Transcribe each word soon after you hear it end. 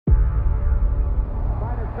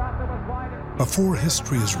Before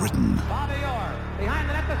history is written,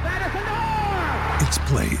 it's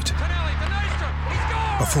played.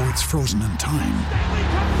 Before it's frozen in time,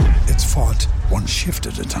 it's fought one shift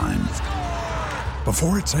at a time.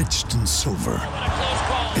 Before it's etched in silver,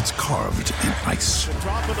 it's carved in ice.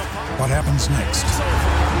 What happens next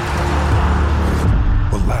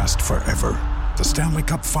will last forever. The Stanley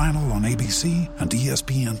Cup Final on ABC and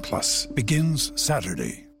ESPN Plus begins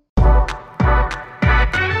Saturday.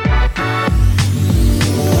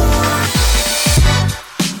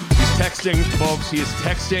 Texting, folks. He is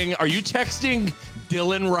texting. Are you texting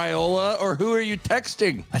Dylan Raiola, or who are you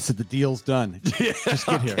texting? I said the deal's done. Just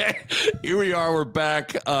get here. Here we are. We're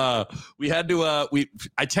back. We had to.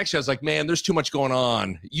 I texted you. I was like, man, there's too much going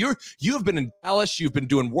on. You have been in Dallas. You've been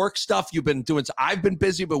doing work stuff. You've been doing. I've been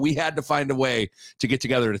busy, but we had to find a way to get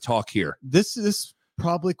together to talk here. This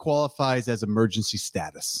probably qualifies as emergency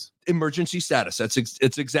status. Emergency status.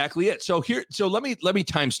 It's exactly it. So let me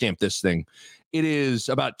timestamp this thing. It is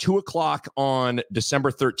about 2:00 on December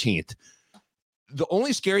 13th. The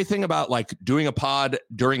only scary thing about like doing a pod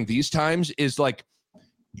during these times is like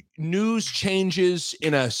news changes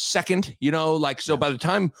in a second, so by the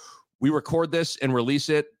time we record this and release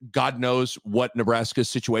it, God knows what Nebraska's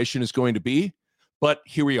situation is going to be. But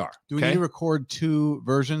here we are. Do we need to record two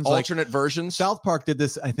versions? Alternate versions? South Park did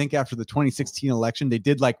this, I think, after the 2016 election. They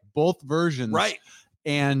did like both versions. Right.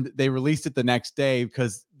 And they released it the next day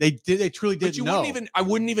because they truly didn't know. I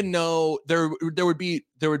wouldn't even know. There would be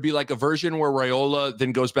like a version where Raiola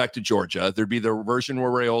then goes back to Georgia. There'd be the version where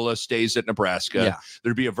Raiola stays at Nebraska. Yeah.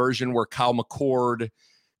 There'd be a version where Kyle McCord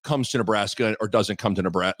comes to Nebraska or doesn't come to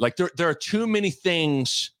Nebraska. Like there are too many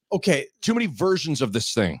things. Okay. Too many versions of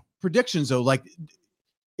this thing. Predictions though, like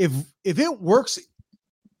if it works,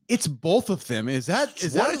 it's both of them. Is that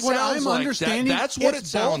what I'm understanding? That's what it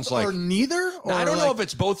sounds like. Or neither? Or I don't know if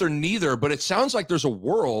it's both or neither, but it sounds like there's a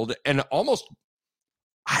world and almost,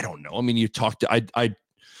 I don't know. I mean, you talk to,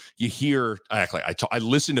 you hear, I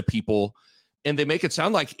listen to people and they make it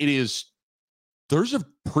sound like there's a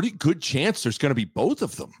pretty good chance there's going to be both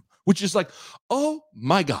of them, which is like, oh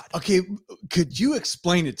my God. Okay. Could you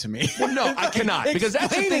explain it to me? Well, no, I cannot, because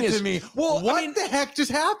that's the thing is, well, what the heck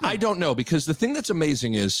just happened? I don't know, because the thing that's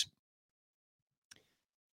amazing is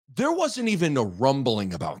there wasn't even a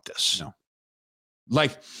rumbling about this. No.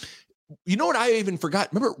 Like, you know what I even forgot?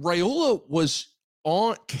 Remember,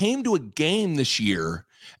 Raiola came to a game this year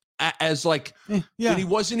as like, and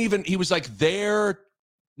he was like there,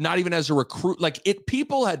 not even as a recruit. Like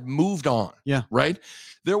people had moved on. Yeah. Right.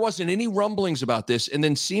 There wasn't any rumblings about this. And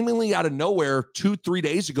then seemingly out of nowhere, 2-3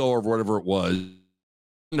 days ago or whatever it was,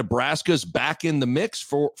 Nebraska's back in the mix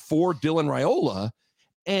for Dylan Raiola.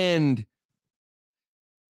 And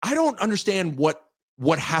I don't understand what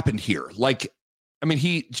happened here. Like, I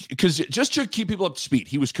mean, because just to keep people up to speed,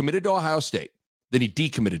 he was committed to Ohio State. Then he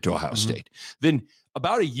decommitted to Ohio State. Then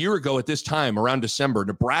about a year ago at this time, around December,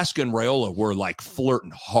 Nebraska and Raiola were like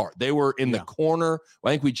flirting hard. They were in the corner.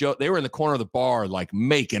 I think they were in the corner of the bar, like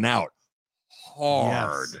making out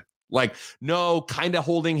hard. Yes. Like, no, kind of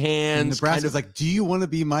holding hands. And Nebraska's like, do you want to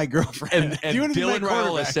be my girlfriend? And Dylan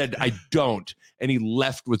Raiola said, I don't. And he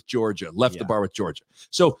left with Georgia, the bar with Georgia.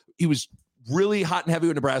 So he was really hot and heavy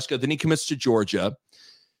with Nebraska. Then he commits to Georgia.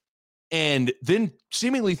 And then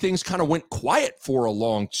seemingly things kind of went quiet for a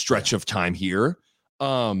long stretch of time here.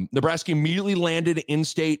 Nebraska immediately landed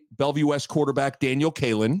in-state Bellevue West quarterback Daniel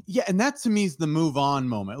Kalen. Yeah, and that to me is the move on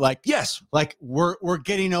moment. Like, yes, like we're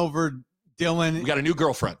getting over Dylan. We got a new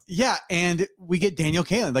girlfriend. Yeah, and we get Daniel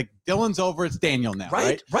Kalen. Like Dylan's over, it's Daniel now.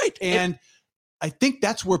 Right. And I think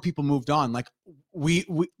that's where people moved on. Like we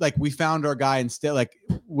found our guy instead, like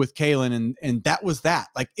with Kalen, and that was that.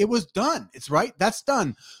 Like it was done. It's right. That's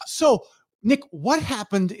done. So Nick, what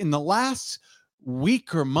happened in the last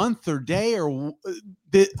week or month or day or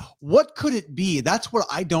what could it be? That's what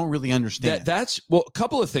I don't really understand. A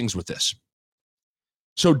couple of things with this.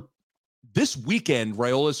 So this weekend,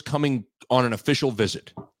 Raiola's coming on an official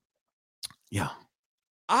visit. Yeah.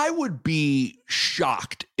 I would be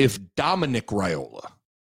shocked if Dominic Raiola,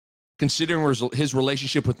 considering his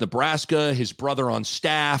relationship with Nebraska, his brother on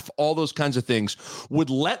staff, all those kinds of things, would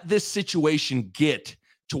let this situation get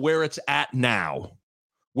to where it's at now,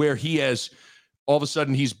 where he has all of a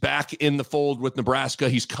sudden he's back in the fold with Nebraska.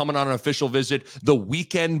 He's coming on an official visit the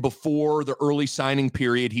weekend before the early signing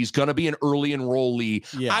period. He's going to be an early enrollee.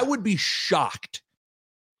 Yeah. I would be shocked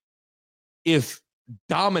if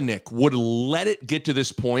Dominic would let it get to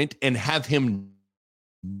this point and have him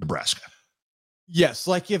Nebraska. Yes,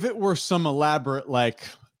 like if it were some elaborate like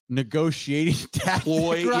negotiating tactic,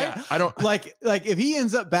 right? Yeah, I don't like if he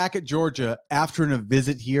ends up back at Georgia after a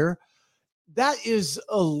visit here, that is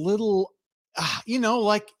a little,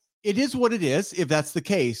 like it is what it is if that's the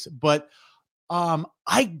case. But I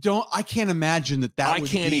can't imagine that I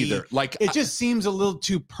can't either. Like, it just seems a little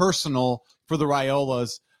too personal for the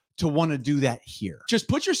Raiolas to want to do that here. Just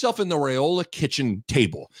put yourself in the Raiola kitchen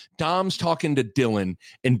table. Dom's talking to Dylan,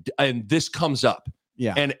 and this comes up.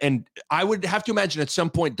 Yeah. And I would have to imagine at some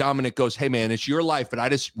point Dominic goes, "Hey man, it's your life, but I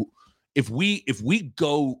just if we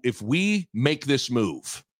make this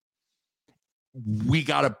move, we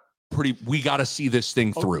gotta see this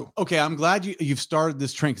thing through." Okay, I'm glad you've started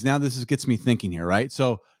this train, because now this gets me thinking here, right?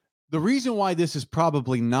 So the reason why this is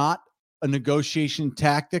probably not a negotiation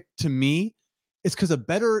tactic to me is because a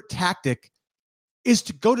better tactic is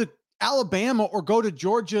to go to Alabama or go to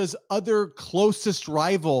Georgia's other closest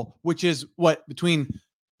rival, which is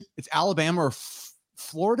it's Alabama or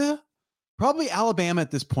Florida? Probably Alabama at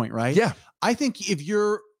this point, right? Yeah. I think if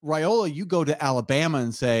you're Raiola, you go to Alabama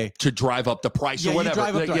and say, to drive up the price or whatever.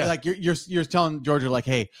 Like you're telling Georgia, like,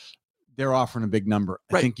 hey, they're offering a big number.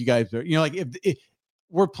 I think you guys are, like if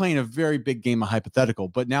we're playing a very big game of hypothetical,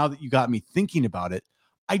 but now that you got me thinking about it,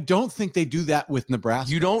 I don't think they do that with Nebraska.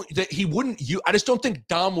 He wouldn't. I just don't think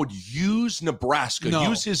Dom would use Nebraska,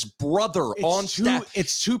 use his brother on staff.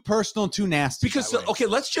 It's too personal, too nasty. Because,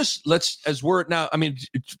 as we're now, I mean,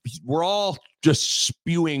 we're all just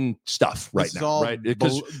spewing stuff right now, right?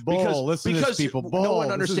 Because people, no one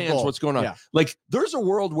understands what's going on. Yeah. Like, there's a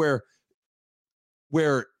world where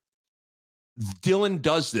Dylan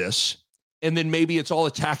does this, and then maybe it's all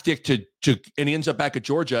a tactic and he ends up back at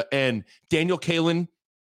Georgia, and Daniel Kaelin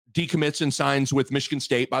decommits and signs with Michigan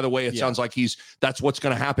State. By the way, it sounds like that's what's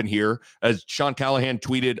going to happen here. As Sean Callahan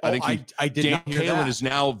tweeted, I think Daniel Kaelin is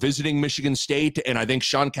now visiting Michigan State, and I think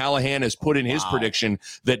Sean Callahan has put in his prediction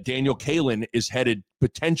that Daniel Kaelin is headed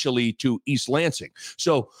potentially to East Lansing.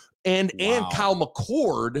 So, and Kyle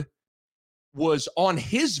McCord was on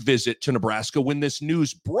his visit to Nebraska when this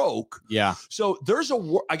news broke. Yeah. So there's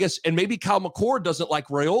I guess, and maybe Kyle McCord doesn't like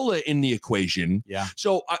Raiola in the equation. Yeah.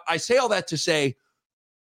 So I say all that to say,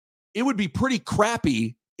 it would be pretty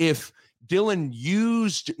crappy if Dylan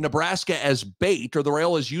used Nebraska as bait, or the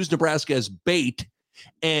Raiolas used Nebraska as bait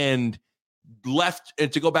and left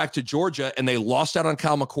to go back to Georgia, and they lost out on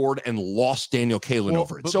Kyle McCord and lost Daniel Kaelin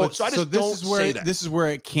over it. So I just don't say that. This is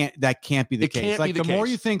where that can't be the case. Like, the more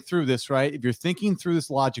you think through this, right? If you're thinking through this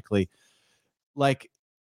logically, like,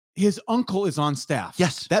 his uncle is on staff.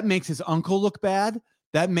 Yes. That makes his uncle look bad.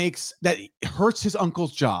 That hurts his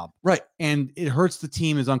uncle's job. Right. And it hurts the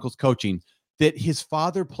team his uncle's coaching that his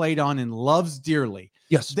father played on and loves dearly.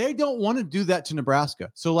 Yes. They don't want to do that to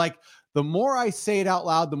Nebraska. So, like, the more I say it out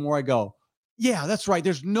loud, the more I go, yeah, that's right.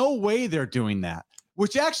 There's no way they're doing that,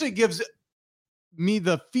 which actually gives me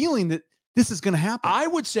the feeling that this is going to happen. I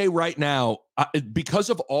would say right now, because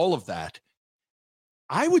of all of that,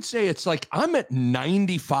 I would say it's like I'm at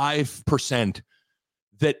 95%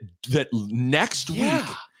 that next week,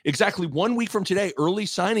 exactly 1 week from today, early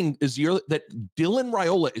signing is that Dylan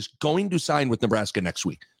Raiola is going to sign with Nebraska next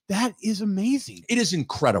week. That is amazing. It is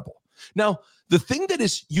incredible. Now, the thing that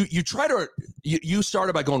is, you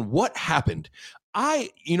started by going, what happened?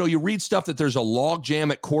 You read stuff that there's a log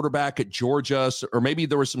jam at quarterback at Georgia, or maybe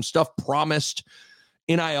there was some stuff promised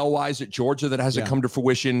NIL wise at Georgia that hasn't come to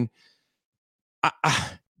fruition.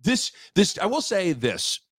 I will say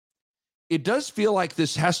this. It does feel like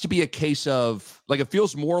this has to be a case of, like, it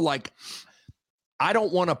feels more like I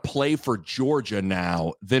don't want to play for Georgia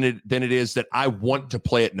now than it is that I want to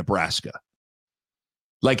play at Nebraska.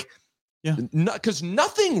 Like, because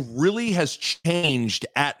nothing really has changed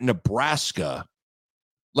at Nebraska.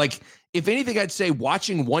 Like, if anything, I'd say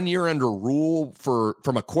watching 1 year under Rule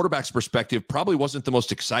from a quarterback's perspective probably wasn't the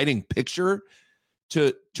most exciting picture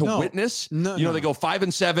to witness. They go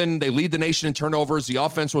 5-7. They lead the nation in turnovers. The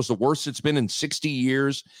offense was the worst it's been in 60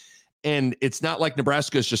 years. And it's not like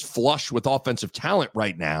Nebraska is just flush with offensive talent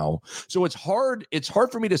right now. So it's hard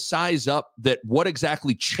for me to size up that what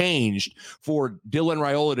exactly changed for Dylan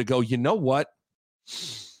Raiola to go, you know what?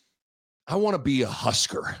 I want to be a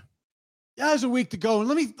Husker. Yeah, there's a week to go. And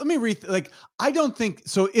let me read. Like, I don't think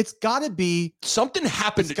so. It's got to be something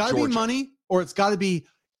happened. It's got to be money, or it's got to be.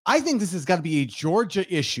 I think this has got to be a Georgia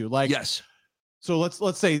issue. Like, yes. So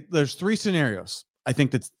let's say there's three scenarios. I think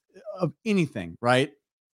that's of anything, right?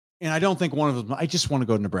 And I don't think one of them. I just want to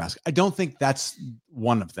go to Nebraska. I don't think that's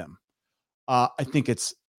one of them. I think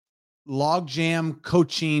it's logjam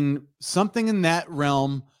coaching, something in that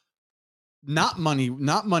realm. Not money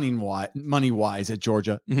wise at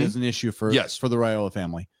Georgia is an issue for the Raiola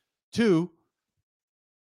family. 2,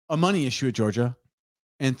 a money issue at Georgia,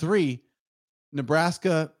 and 3,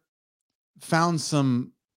 Nebraska found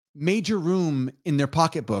some major room in their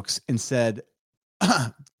pocketbooks and said,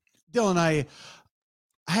 Dylan, I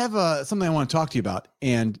have something I want to talk to you about.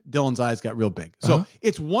 And Dylan's eyes got real big. So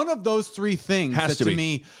it's one of those three things Has that to to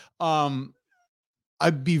me,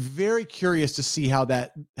 I'd be very curious to see how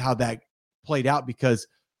that played out, because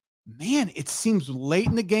man, it seems late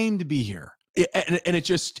in the game to be here. And it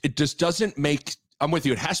just doesn't make, I'm with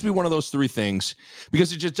you. It has to be one of those three things,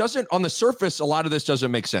 because it just doesn't, on the surface, a lot of this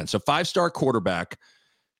doesn't make sense. A 5-star quarterback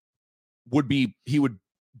would be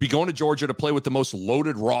going to Georgia to play with the most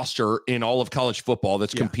loaded roster in all of college football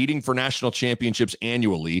that's competing for national championships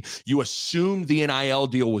annually. You assumed the NIL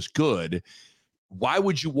deal was good. Why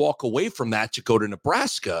would you walk away from that to go to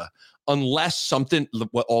Nebraska unless something,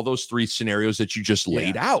 all those three scenarios that you just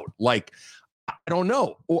laid out? Like, I don't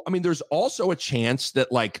know. I mean, there's also a chance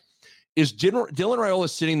that, like, is Dylan Raiola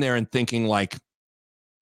sitting there and thinking, like,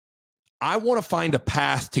 I want to find a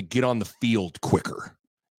path to get on the field quicker.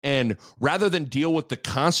 And rather than deal with the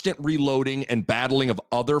constant reloading and battling of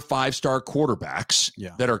other 5-star quarterbacks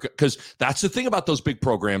that are, because that's the thing about those big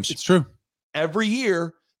programs. It's true. Every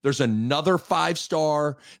year, there's another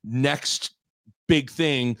 5-star next big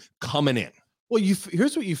thing coming in. Well,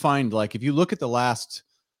 here's what you find. Like, if you look at the last,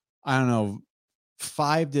 I don't know,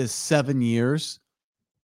 5 to 7 years,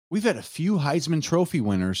 we've had a few Heisman Trophy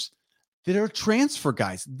winners that are transfer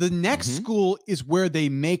guys. The next school is where they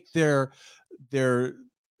make their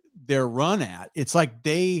run at. It's like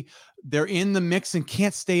they're in the mix and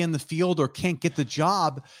can't stay in the field or can't get the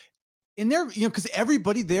job. And they're, because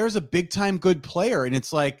everybody there's a big time good player. And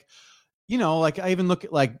it's like, like I even look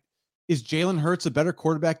at, like, is Jalen Hurts a better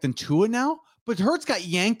quarterback than Tua now? But Hurts got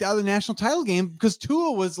yanked out of the national title game because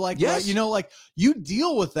Tua was like, like, you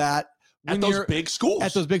deal with that at those big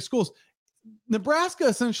schools. Nebraska,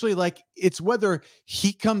 essentially, like, it's whether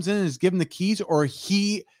he comes in and is given the keys or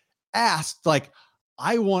he asked, like,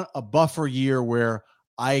 I want a buffer year where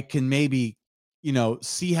I can maybe,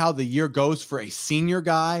 see how the year goes for a senior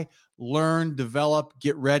guy, learn, develop,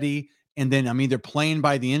 get ready. And then I'm either playing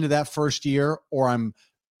by the end of that first year, or I'm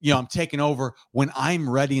taking over when I'm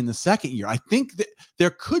ready in the second year. I think that there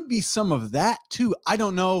could be some of that too. I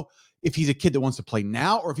don't know if he's a kid that wants to play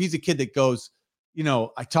now, or if he's a kid that goes,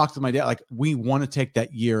 I talked to my dad, like, we want to take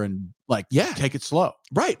that year and, like, take it slow.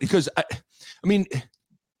 Right. Because I mean,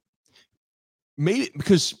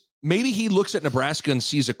 maybe he looks at Nebraska and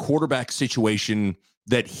sees a quarterback situation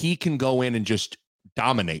that he can go in and just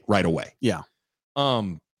dominate right away. Yeah.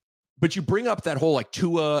 But you bring up that whole, like,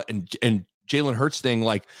 Tua and Jalen Hurts thing,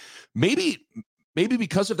 like, maybe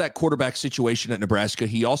because of that quarterback situation at Nebraska,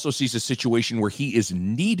 he also sees a situation where he is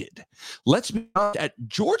needed. Let's be honest, at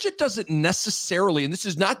Georgia doesn't necessarily, and this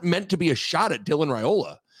is not meant to be a shot at Dylan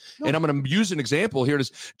Raiola, and I'm going to use an example here.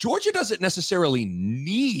 Georgia doesn't necessarily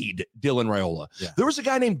need Dylan Raiola. Yeah. There was a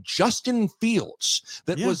guy named Justin Fields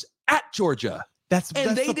that was at Georgia. That's they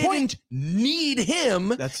the didn't point. need him.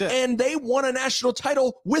 That's it. And they won a national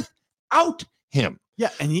title without him. Yeah,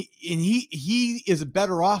 and he is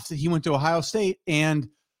better off that he went to Ohio State and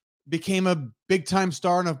became a big time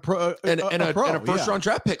star and a pro and a first round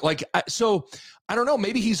draft pick. Like, so I don't know.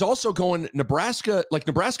 Maybe he's also going Nebraska. Like,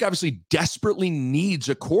 Nebraska obviously desperately needs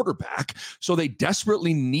a quarterback, so they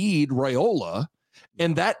desperately need Raiola.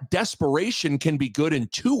 And that desperation can be good in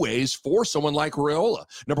two ways for someone like Raiola.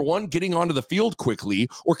 Number one, getting onto the field quickly,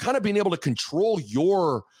 or kind of being able to control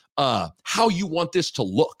your how you want this to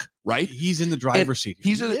look, right? He's in the driver's seat.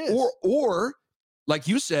 Or like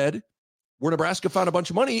you said, where Nebraska found a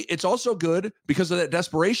bunch of money, it's also good because of that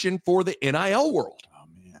desperation for the NIL world. Oh,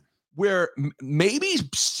 man. Where maybe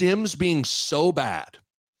Sims being so bad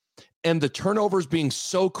and the turnovers being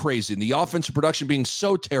so crazy and the offensive production being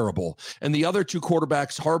so terrible and the other two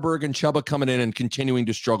quarterbacks, Harburg and Chuba, coming in and continuing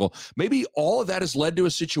to struggle, maybe all of that has led to a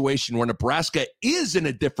situation where Nebraska is in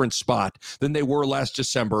a different spot than they were last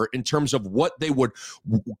December in terms of what they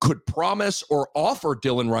could promise or offer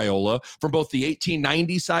Dylan Raiola from both the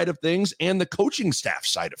 1890 side of things and the coaching staff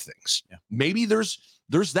side of things. Yeah. Maybe there's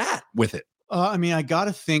that with it. I mean, I got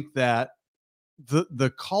to think that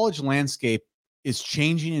the college landscape is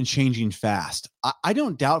changing and changing fast. I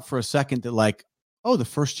don't doubt for a second that, like, the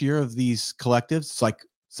first year of these collectives, it's like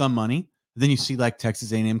some money. Then you see, like,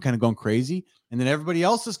 Texas A&M kind of going crazy. And then everybody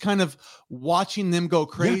else is kind of watching them go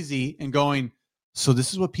crazy and going, so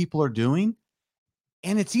this is what people are doing.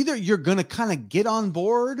 And it's either you're going to kind of get on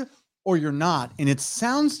board or you're not. And it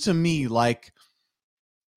sounds to me like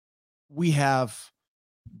we have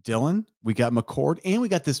Dylan, we got McCord, and we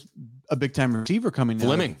got a big time receiver coming in.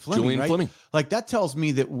 Julian right? Fleming. Like, that tells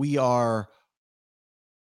me that we are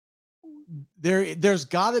there. There's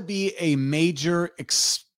got to be a major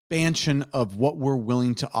expansion of what we're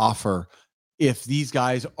willing to offer if these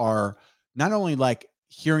guys are not only like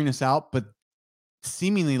hearing us out, but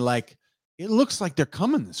seemingly like it looks like they're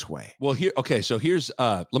coming this way. Well, so here's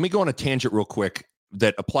let me go on a tangent real quick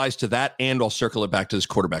that applies to that, and I'll circle it back to this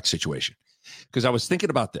quarterback situation, because I was thinking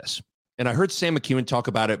about this and I heard Sam McEwen talk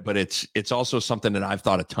about it, but it's also something that I've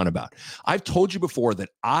thought a ton about. I've told you before that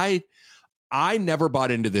I never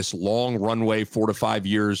bought into this long runway, 4 to 5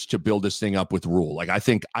 years to build this thing up with Rule. Like,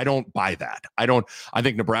 I don't buy that. I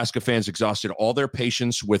think Nebraska fans exhausted all their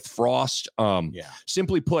patience with Frost.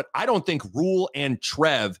 Simply put, I don't think Rule and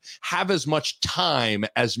Trev have as much time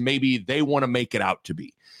as maybe they want to make it out to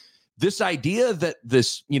be. This idea that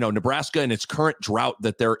this, Nebraska and its current drought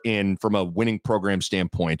that they're in from a winning program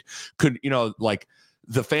standpoint could, like,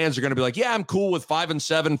 the fans are going to be like, yeah, I'm cool with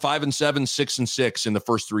 5-7, 5-7, 6-6 in the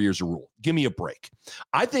first 3 years of Rule. Give me a break.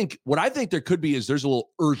 What I think there could be is there's a little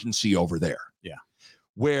urgency over there. Yeah.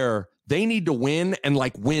 Where they need to win and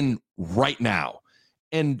like win right now.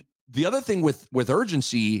 And the other thing with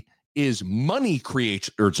urgency is money creates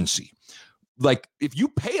urgency. Like, if you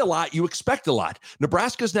pay a lot, you expect a lot.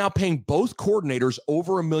 Nebraska's now paying both coordinators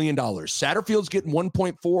over $1 million. Satterfield's getting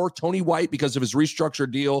 1.4. Tony White, because of his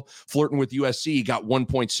restructured deal, flirting with USC, got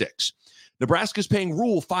 1.6. Nebraska's paying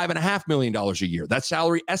Rule $5.5 million a year. That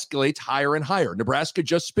salary escalates higher and higher. Nebraska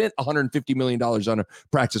just spent $150 million on a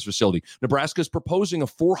practice facility. Nebraska's proposing a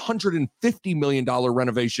 $450 million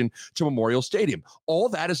renovation to Memorial Stadium. All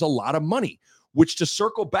that is a lot of money, which, to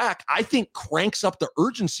circle back, I think cranks up the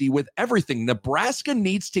urgency with everything. Nebraska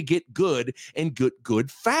needs to get good and get good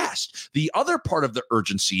fast. The other part of the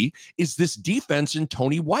urgency is this defense and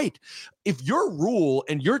Tony White. If you're Rule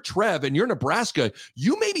and you're Trev and you're Nebraska,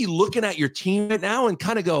 you may be looking at your team right now and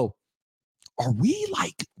kind of go, are we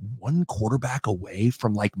like one quarterback away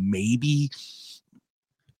from like maybe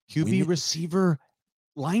QB, receiver,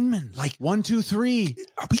 lineman, like 1, 2, 3?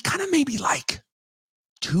 Are we kind of maybe like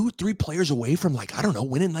 2-3 players away from, like, I don't know,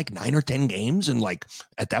 winning like 9 or 10 games? And like,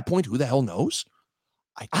 at that point, who the hell knows?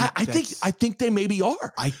 I think they maybe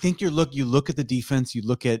are. I think you look at the defense, you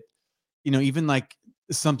look at, even like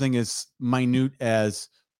something as minute as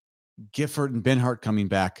Gifford and Benhart coming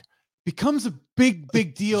back becomes a big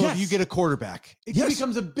deal. Yes. If you get a quarterback. It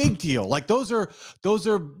becomes a big deal. Like, those are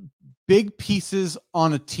big pieces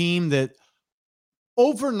on a team that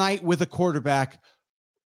overnight with a quarterback.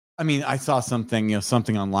 I mean, I saw something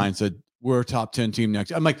online said we're a top 10 team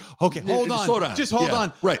next. I'm like, okay, hold on. Just hold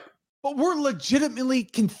on. Right. But we're legitimately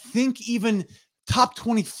can think even top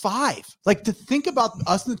 25. Like, to think about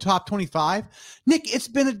us in the top 25, Nick, it's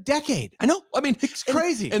been a decade. I know. I mean, it's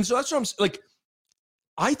crazy. And so that's what I'm like.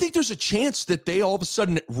 I think there's a chance that they all of a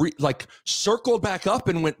sudden circled back up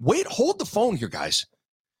and went, wait, hold the phone here, guys.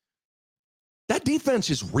 That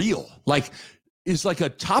defense is real. Is like a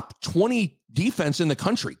top 20 defense in the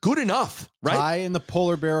country. Good enough, right? Ty and the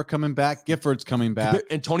polar bear are coming back. Gifford's coming back.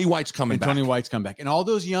 And Tony White's coming back. And all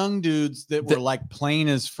those young dudes that were like playing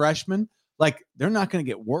as freshmen, like, they're not going to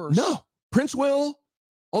get worse. No. Prince Will,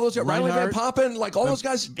 all those guys, Riley Van Poppen, like all those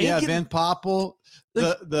guys. Van Poppel,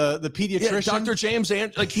 the pediatrician. Dr. James,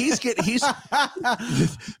 like he's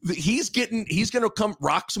going to come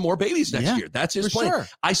rock some more babies next year. That's his plan. Sure.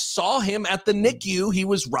 I saw him at the NICU. He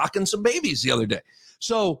was rocking some babies the other day.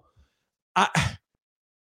 So I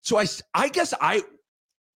guess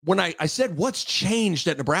when I said what's changed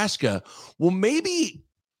at Nebraska, well, maybe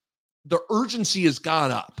the urgency has gone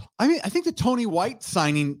up. I mean, I think the Tony White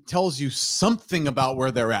signing tells you something about where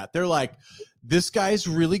they're at. They're like, this guy's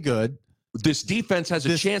really good. This defense has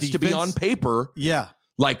a chance to be on paper. Yeah.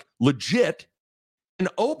 Like, legit. And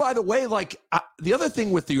oh, by the way, the other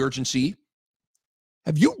thing with the urgency,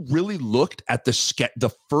 have you really looked at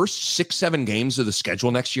the first 6-7 games of the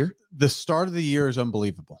schedule next year? The start of the year is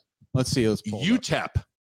unbelievable. Let's see. UTEP,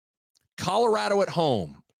 Colorado at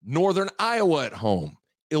home, Northern Iowa at home,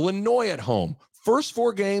 Illinois at home. First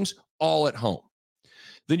 4 games, all at home.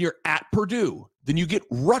 Then you're at Purdue. Then you get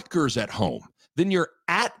Rutgers at home. Then you're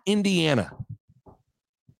at Indiana.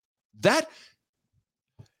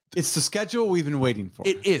 It's the schedule we've been waiting for.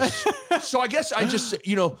 It is. So I guess I just,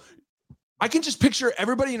 I can just picture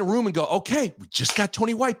everybody in a room and go, okay, we just got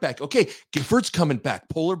Tony White back. Okay, Gifford's coming back.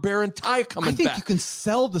 Polar Bear and Ty coming back. I think you can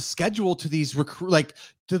sell the schedule to these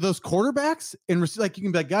to those quarterbacks, and you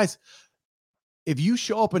can be like, guys, if you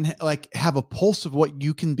show up and have a pulse of what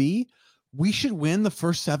you can be, we should win the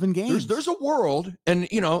first 7 games. There's a world, and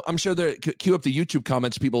I'm sure they cue up the YouTube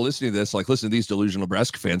comments. People listening to this, like, listen to these delusional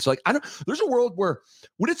Nebraska fans. Like, there's a world where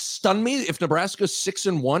would it stun me if Nebraska's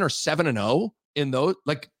 6-1 or 7-0 in those?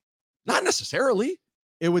 Like, not necessarily.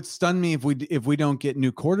 It would stun me if we don't get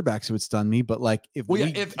new quarterbacks. It would stun me, but like if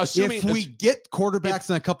we get quarterbacks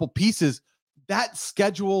in a couple pieces, that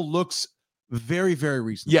schedule looks very, very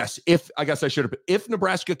reasonable. Yes, if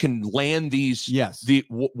Nebraska can land these,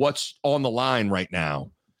 what's on the line right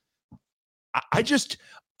now,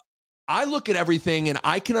 I look at everything and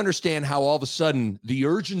I can understand how all of a sudden the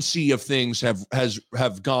urgency of things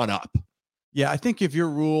have gone up. Yeah, I think if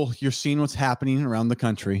you're seeing what's happening around the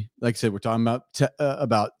country. Like I said, we're talking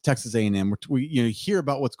about Texas A&M. We hear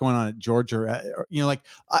about what's going on at Georgia.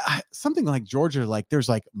 Something like Georgia. Like there's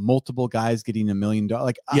like multiple guys getting $1 million.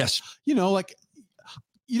 Yes, you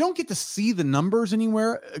don't get to see the numbers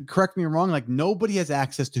anywhere. Correct me if I'm wrong. Like nobody has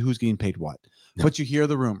access to who's getting paid what, but you hear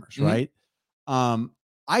the rumors, right?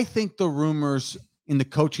 I think the rumors in the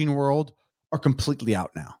coaching world are completely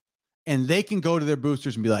out now, and they can go to their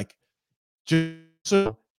boosters and be like,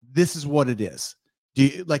 so this is what it is.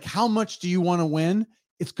 How much do you want to win?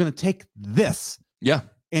 It's going to take this. Yeah.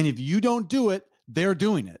 And if you don't do it, they're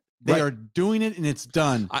doing it. They are doing it and it's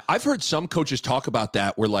done. I've heard some coaches talk about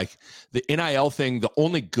that where like the NIL thing, the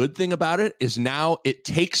only good thing about it is now it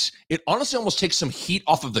honestly almost takes some heat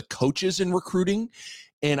off of the coaches in recruiting.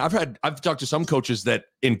 And I've talked to some coaches that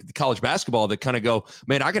in college basketball that kind of go,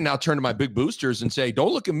 man, I can now turn to my big boosters and say,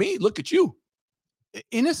 don't look at me, look at you.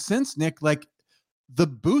 In a sense, Nick, like the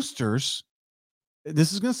boosters,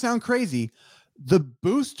 this is going to sound crazy. The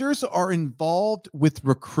boosters are involved with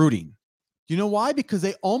recruiting. Do you know why? Because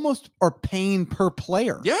they almost are paying per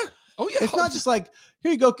player. Yeah. Oh, yeah. It's not just like,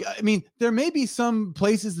 here you go. I mean, there may be some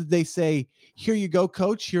places that they say, here you go,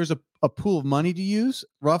 coach. Here's a pool of money to use,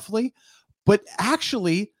 roughly. But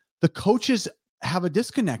actually, the coaches have a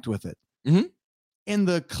disconnect with it. Mm-hmm. And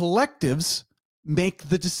the collectives make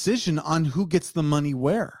the decision on who gets the money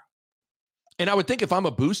where. And I would think if I'm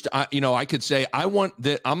a boost, I could say, I'm going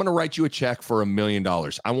to write you a check for $1 million.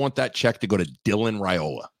 I want that check to go to Dylan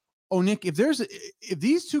Raiola. Oh, Nick, if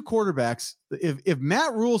these two quarterbacks, if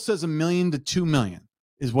Matt Rule says $1 million to $2 million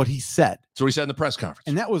is what he said. So he said in the press conference.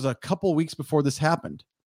 And that was a couple weeks before this happened.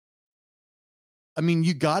 I mean,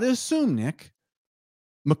 you got to assume, Nick,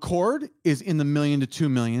 McCord is in the $1 million to $2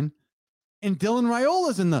 million and Dylan Raiola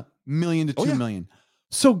is in the $1 million to $2 million.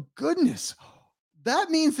 So goodness, that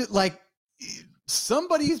means that like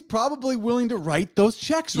somebody's probably willing to write those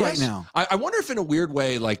checks right now. I wonder if in a weird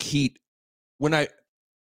way, like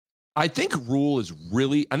I think Rule is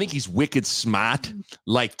really, I think he's wicked smart.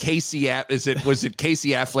 Like Casey, was it Casey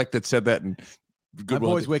Affleck that said that? My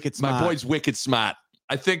boy's wicked smart. My boy's wicked smart.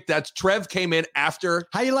 I think that's Trev came in after.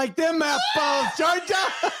 How you like them math balls, Georgia?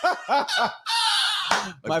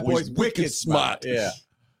 My boy's wicked smart. Yeah.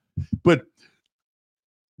 But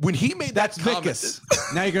when he made that's comment, Vickus.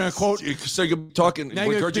 Now you're going to quote. So you're talking. Now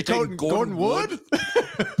you're quoting Gordon Wood?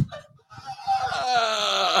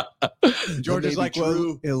 Georgia's like,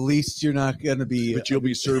 well, at least you're not going to be. But you'll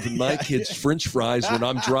be serving my kids French fries when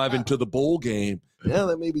I'm driving to the bowl game. Yeah,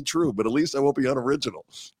 that may be true, but at least I won't be unoriginal.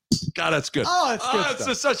 God, that's good. Oh, it's good.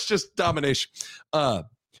 It's such just domination. But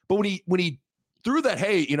when he threw that,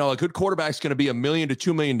 hey, a good quarterback's going to be $1 million to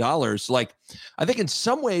 $2 million. Like, I think in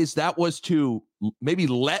some ways that was to maybe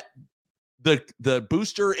let the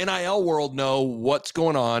booster NIL world know what's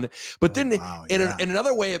going on. But then in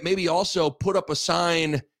another way, it maybe also put up a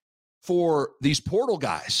sign for these portal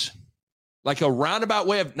guys, like a roundabout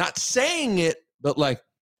way of not saying it, but like,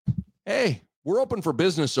 hey, we're open for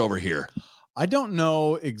business over here. I don't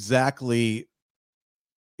know exactly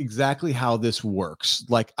how this works.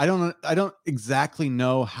 Like, I don't exactly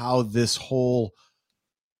know how this whole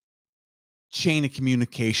chain of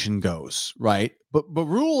communication goes, right? But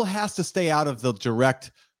Rule has to stay out of the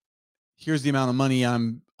direct. Here's the amount of money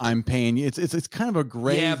I'm paying you. It's kind of a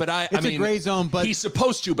gray. Yeah, but it's a gray zone. But he's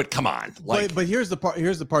supposed to. But come on, but here's the part.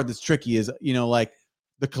 Here's the part that's tricky. Is like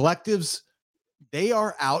the collectives, they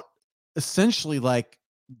are out essentially like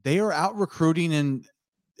they are out recruiting, and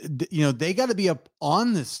they got to be up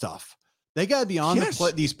on this stuff. They got to be on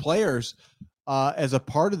these players as a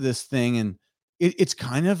part of this thing, and it's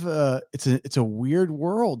kind of it's a weird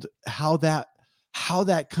world how that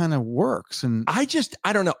kind of works. And I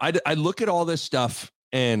don't know. I look at all this stuff,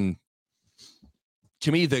 and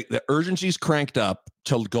to me, the urgency's cranked up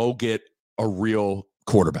to go get a real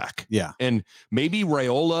quarterback. Yeah. And maybe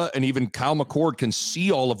Raiola and even Kyle McCord can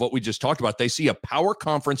see all of what we just talked about. They see a power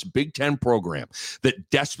conference Big Ten program that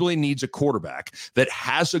desperately needs a quarterback, that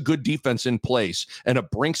has a good defense in place, and a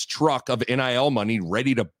Brinks truck of NIL money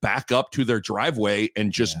ready to back up to their driveway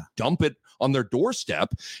and just dump it on their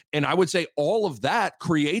doorstep. And I would say all of that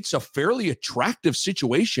creates a fairly attractive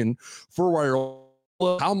situation for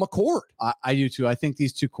Raiola, Kyle McCord. I do too. I think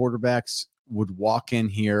these two quarterbacks would walk in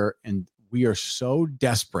here and we are so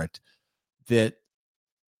desperate that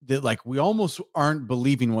like we almost aren't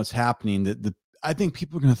believing what's happening, that I think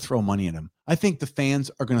people are going to throw money at him. I think the fans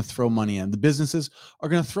are going to throw money at him. The businesses are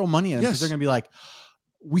going to throw money at him because they're going to be like,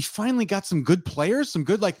 we finally got some good players,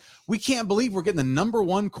 like, we can't believe we're getting the number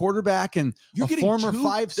one quarterback and you're a former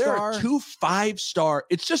 5-star. There are 2 5-star.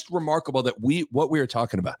 It's just remarkable that what we are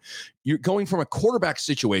talking about. You're going from a quarterback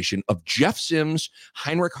situation of Jeff Sims,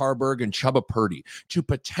 Heinrich Harburg, and Chubba Purdy to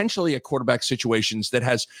potentially a quarterback situations that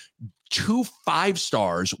has 2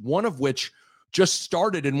 5-stars, one of which just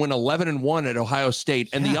started and went 11-1 at Ohio State,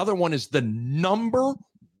 and the other one is the number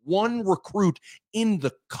 1 recruit in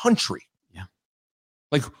the country.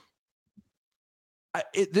 Like,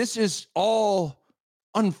 this is all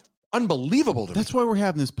unbelievable to me. That's why we're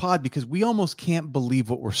having this pod, because we almost can't believe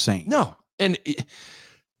what we're saying. No. And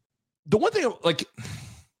the one thing, like,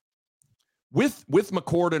 with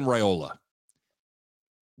McCord and Raiola,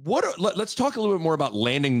 let's talk a little bit more about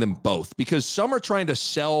landing them both, because some are trying to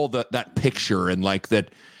sell that picture and like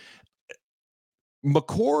that.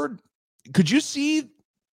 McCord, could you see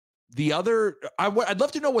the other? I'd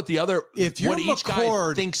love to know what each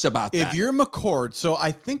guy thinks about that. If you're McCord, so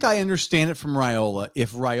I think I understand it from Raiola.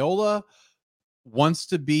 If Raiola wants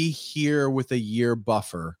to be here with a year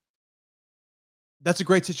buffer, that's a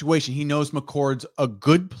great situation. He knows McCord's a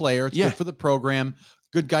good player. It's good for the program,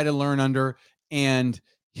 good guy to learn under, and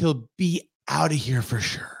he'll be out of here for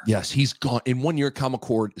sure. Yes, he's gone. In 1 year, Kyle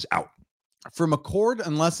McCord is out. For McCord,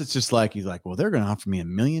 unless it's just like, he's like, well, they're going to offer me $1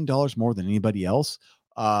 million more than anybody else.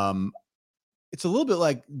 It's a little bit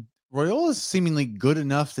like Raiola is seemingly good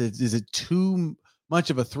enough that is it too much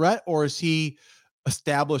of a threat, or is he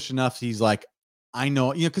established enough? He's like, I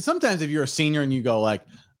know, because sometimes if you're a senior and you go like,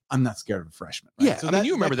 I'm not scared of a freshman. Right? Yeah. So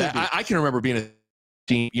you remember that. I can remember being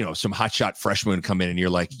some hotshot freshman come in and you're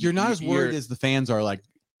like, you're not as worried as the fans are. Like,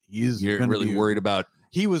 you're really worried about.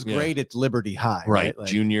 He was great at Liberty High, right? Like,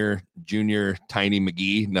 junior Tiny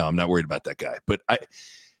McGee. No, I'm not worried about that guy. But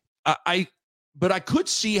I could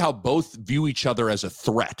see how both view each other as a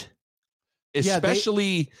threat,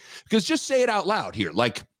 especially because just say it out loud here.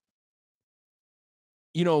 Like,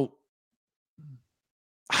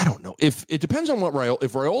 I don't know if it depends on what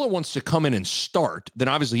if Raiola wants to come in and start, then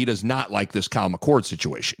obviously he does not like this Kyle McCord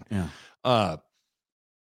situation. Yeah.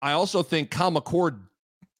 I also think Kyle McCord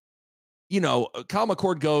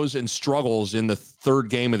goes and struggles in the 3rd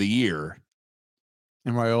game of the year.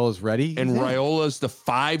 And Raiola's ready. And Raiola's the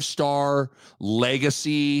 5-star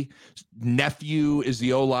legacy. Nephew is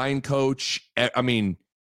the O-line coach. I mean,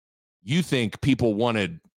 you think people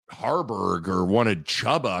wanted Harburg or wanted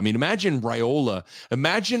Chubba. I mean, imagine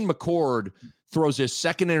McCord throws his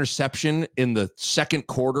second interception in the 2nd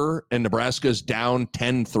quarter and Nebraska's down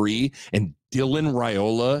 10-3 and Dylan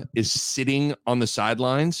Raiola is sitting on the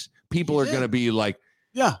sidelines. People are going to be like,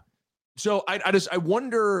 yeah. So I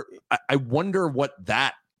wonder what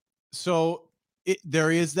that. So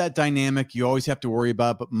there is that dynamic you always have to worry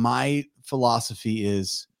about. But my philosophy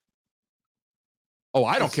is,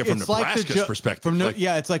 I don't care from Nebraska's perspective.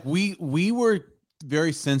 It's like we were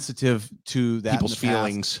very sensitive to that people's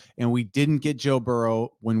feelings, and we didn't get Joe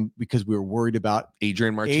Burrow because we were worried about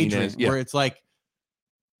Adrian Martinez. Where it's like,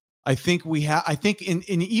 I think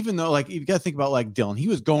even though, like, you got to think about like Dylan, he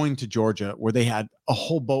was going to Georgia where they had a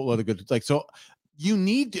whole boatload of good, like, so you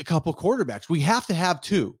need a couple quarterbacks. We have to have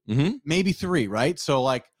 2, maybe 3, right? So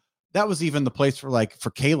like that was even the place for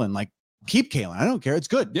Kalen, like keep Kalen. I don't care. It's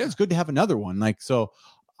good. Yeah. It's good to have another one. Like, so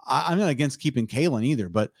I'm not against keeping Kalen either,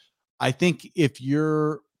 but I think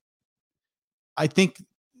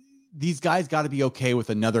these guys got to be okay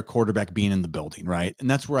with another quarterback being in the building. Right. And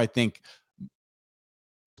that's where I think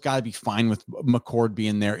got to be fine with McCord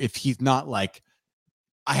being there. If he's not like,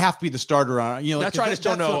 I have to be the starter on, that's right. I just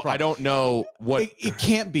don't know. I don't know what it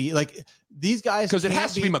can't be like these guys, because it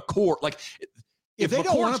has to be McCord. Like if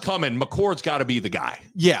McCord's coming, McCord's got to be the guy.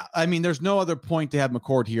 Yeah. I mean, there's no other point to have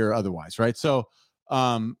McCord here otherwise. Right. So,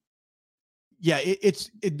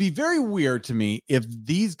 it'd be very weird to me if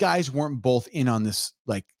these guys weren't both in on this.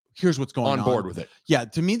 Like, here's what's going on board with it. Yeah.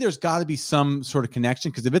 To me, there's got to be some sort of connection.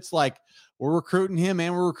 Because if it's like, we're recruiting him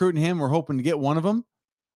and we're recruiting him, we're hoping to get one of them.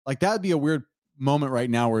 Like, that would be a weird moment right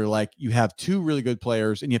now where you're like, you have 2 really good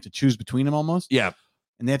players and you have to choose between them almost. Yeah.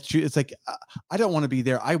 And they have to choose. It's like, I don't want to be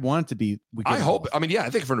there. I want it to be. I hope. I mean, I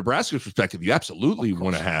think from Nebraska's perspective, you absolutely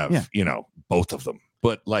want to have, both of them.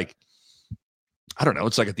 But like, I don't know.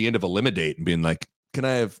 It's like at the end of a Eliminate and being like, can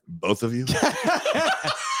I have both of you?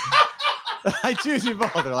 I choose you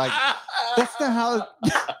both. They're like, that's not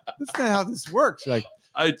how this works. Like,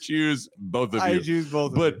 I choose both of you. I choose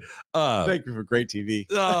both. But thank you for great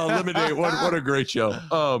TV. Lemonade, what a great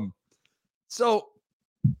show. So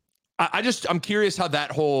I'm curious how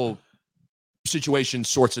that whole situation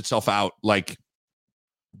sorts itself out. Like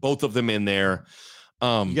both of them in there.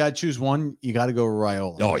 You gotta choose one. You gotta go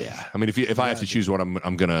Raiola. Oh yeah. I mean, if I have to choose one,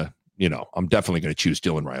 I'm gonna, I'm definitely gonna choose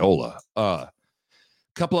Dylan Raiola.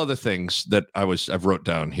 Couple other things that I've wrote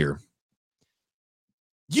down here.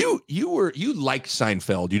 You liked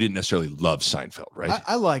Seinfeld. You didn't necessarily love Seinfeld, right?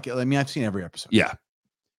 I like it. I mean, I've seen every episode. Yeah.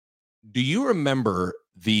 Do you remember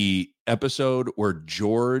the episode where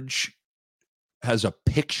George has a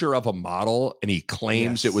picture of a model and he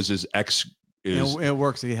claims it was his ex? It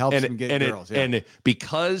works. He helps him get girls. And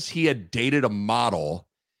because he had dated a model,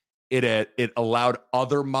 it allowed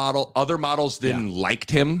other models then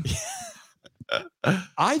liked him.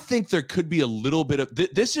 I think there could be a little bit of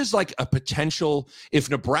this is like a potential if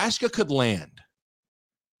Nebraska could land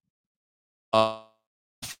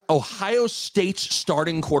Ohio State's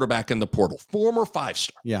starting quarterback in the portal, former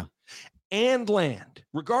 5-star. Yeah. And land,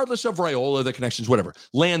 regardless of Raiola, the connections, whatever,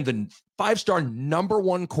 land the 5-star number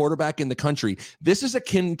 1 quarterback in the country. This is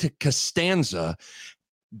akin to Costanza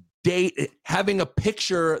having a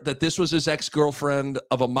picture that this was his ex-girlfriend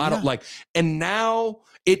of a model, and now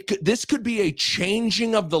this could be a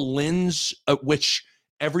changing of the lens at which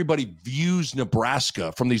everybody views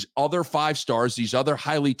Nebraska from these other 5-stars, these other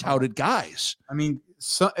highly touted guys. I mean,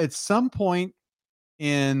 so at some point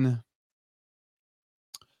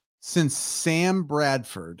since Sam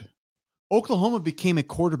Bradford, Oklahoma became a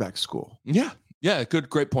quarterback school. Yeah. Yeah.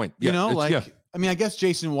 Great point. Yeah, I mean, I guess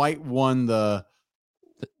Jason White won the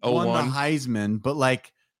Heisman, but I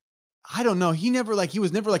don't know. He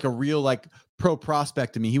was never like a real pro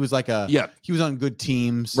prospect to me. He was he was on good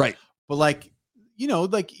teams. Right. But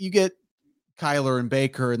you get Kyler and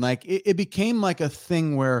Baker and it became like a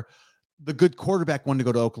thing where the good quarterback wanted to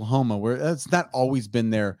go to Oklahoma, where that's not always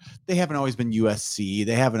been there. They haven't always been USC.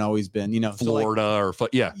 They haven't always been, Florida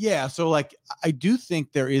Yeah. So I do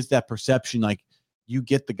think there is that perception, you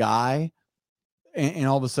get the guy and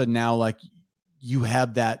all of a sudden now, you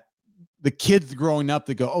have the kids growing up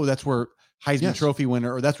that go, oh, that's where Heisman Trophy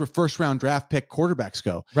winner, or that's where 1st-round draft pick quarterbacks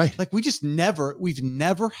go. Right. We've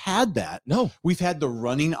never had that. No, we've had the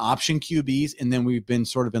running option QBs. And then we've been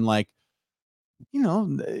sort of been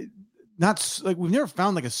not we've never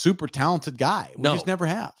found a super talented guy. We just never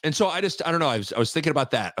have. And so I don't know. I was thinking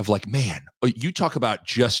about that of man, you talk about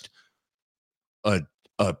just a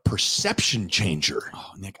perception changer.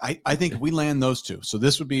 Oh, Nick, I think we land those two. So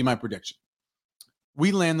this would be my prediction.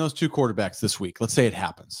 We land those 2 quarterbacks this week. Let's say it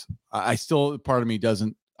happens. I still, part of me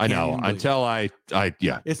doesn't. I know until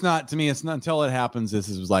It's not, to me, it's not until it happens. This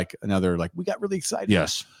is another, we got really excited.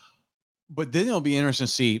 Yes. But then it'll be interesting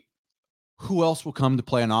to see who else will come to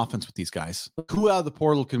play on offense with these guys. Who out of the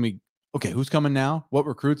portal can we, who's coming now? What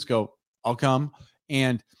recruits go, I'll come.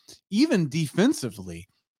 And even defensively,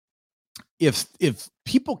 if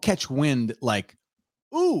people catch wind,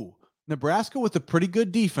 ooh, Nebraska with a pretty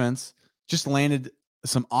good defense just landed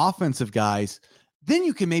some offensive guys, then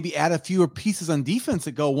you can maybe add a fewer pieces on defense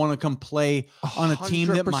that want to come play on a team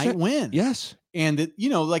that might win. Yes. And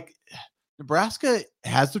Nebraska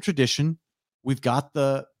has the tradition. We've got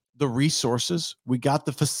the resources. We got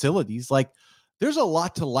the facilities. There's a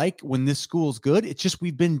lot to like when this school's good. It's just,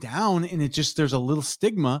 we've been down and there's a little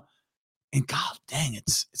stigma, and God dang,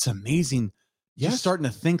 it's amazing. Just starting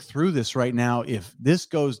to think through this right now. If this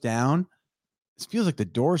goes down, it feels like the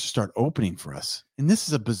doors start opening for us. And this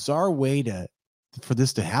is a bizarre way for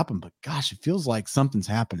this to happen, but gosh, it feels like something's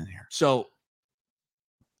happening here. So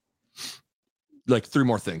 3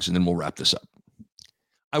 more things and then we'll wrap this up.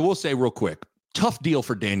 I will say real quick, tough deal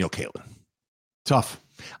for Daniel Kaelin. Tough.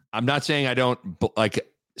 I'm not saying I don't, but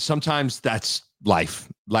sometimes that's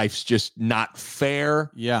life. Life's just not fair.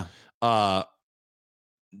 Yeah. Not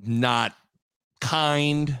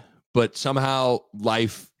kind, but somehow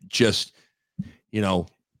life just,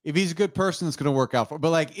 if he's a good person, it's going to work out for him.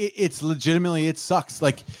 But it's legitimately, it sucks.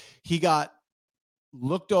 He got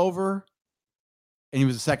looked over and he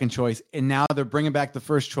was a second choice, and now they're bringing back the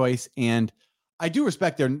first choice. And I do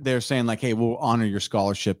respect they're saying hey, we'll honor your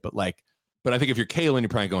scholarship, but but I think if you're Kaelin, you're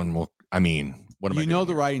probably going, well, I mean, what am I doing the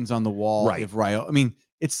here? writing's on the wall. Right. If Raiola, I mean,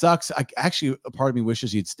 it sucks. Actually, a part of me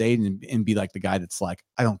wishes he'd stayed and be the guy that's I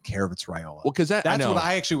don't care if it's Raiola. Well, because that's what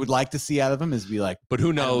I actually would like to see out of him, is be but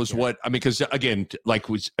who knows what, I mean, because again,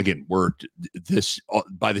 we're this,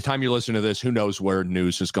 by the time you listen to this, who knows where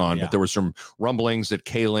news has gone, but there were some rumblings that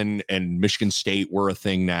Kaelin and Michigan State were a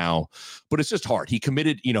thing now, but it's just hard. He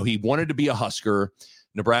committed, he wanted to be a Husker.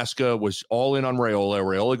 Nebraska was all in on Raiola.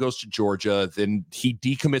 Raiola goes to Georgia. Then he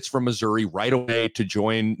decommits from Missouri right away to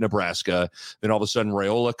join Nebraska. Then all of a sudden,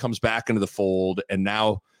 Raiola comes back into the fold, and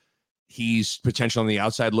now he's potentially on the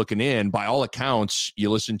outside looking in. By all accounts, you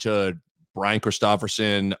listen to Brian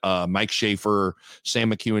Christopherson, Mike Schaefer,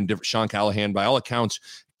 Sam McEwen, Sean Callahan. By all accounts,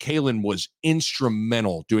 Kalen was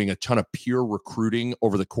instrumental doing a ton of pure recruiting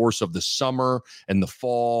over the course of the summer and the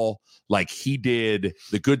fall. Like he did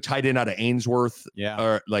the good tight end out of Ainsworth. Yeah.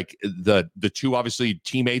 Or like the two obviously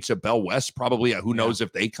teammates at Bell West, probably. Who knows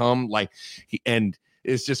if they come? Like and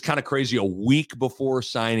it's just kind of crazy. A week before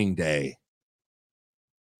signing day,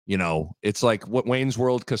 you know, it's like what Wayne's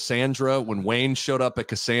World Cassandra, when Wayne showed up at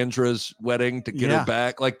Cassandra's wedding to get her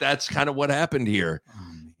back. Like that's kind of what happened here.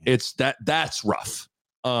 It's that's rough.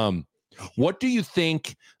 What do you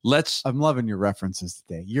think? I'm loving your references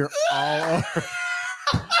today. You're all over.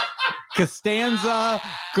 Costanza,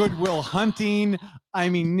 Goodwill Hunting. I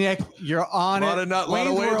mean, Nick, you're on it.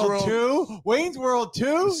 Wayne's World 2. Wayne's World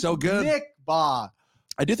 2. So good. Nick Baugh.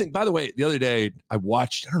 I do think, by the way, the other day I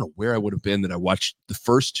don't know where I would have been that I watched the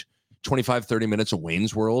first 25, 30 minutes of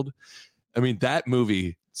Wayne's World. I mean, that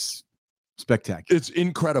movie. It's spectacular. It's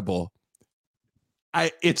incredible.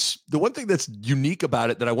 It's the one thing that's unique about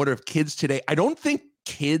it that I wonder if kids today, I don't think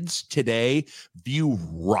kids today view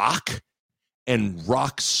rock and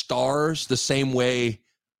rock stars the same way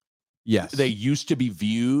they used to be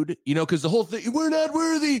viewed, you know, because the whole thing, we're not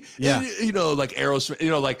worthy. Yeah. And, you know, like Aerosmith, you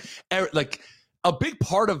know, like a big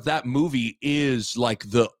part of that movie is like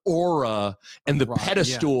the aura and the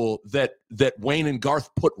pedestal that Wayne and Garth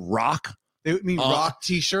put rock. They mean rock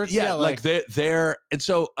t-shirts? Yeah, like they're and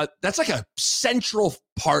so that's like a central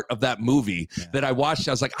part of that movie that I watched.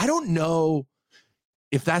 I was like, I don't know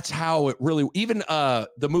if that's how it really, even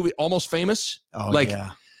the movie Almost Famous.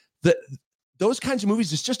 Those kinds of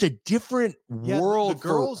movies, it's just a different world. The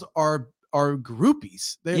girls are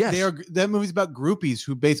groupies. They are. That movie's about groupies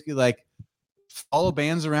who basically like follow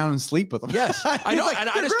bands around and sleep with them. Yes, I know, and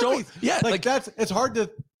I just don't. Yeah, like that's. It's hard to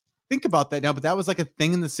think about that now, but that was like a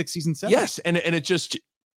thing in the 60s and 70s. Yes, and it just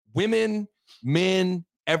women, men,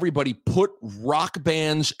 everybody put rock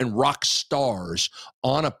bands and rock stars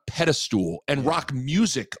on a pedestal and rock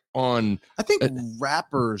music on. I think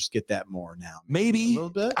rappers get that more now. Maybe a little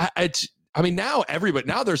bit. I mean, now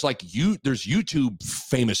there's like there's YouTube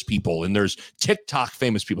famous people and there's TikTok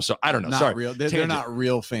famous people. So I don't know. Not real. They're not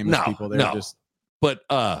real famous people. They're just. But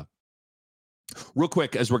real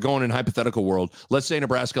quick, as we're going in hypothetical world, let's say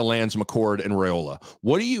Nebraska lands McCord and Raiola.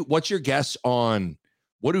 What's your guess on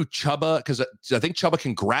what do Chubba? Because I think Chubba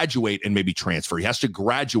can graduate and maybe transfer. He has to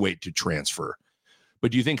graduate to transfer.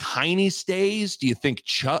 But do you think Heine stays? Do you think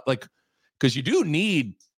because you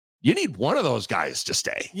need one of those guys to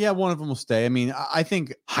stay. Yeah, one of them will stay. I mean, I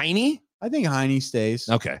think Heine. I think Heine stays.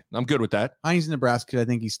 Okay, I'm good with that. Heine's in Nebraska. I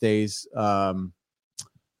think he stays.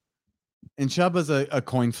 And Chubba's a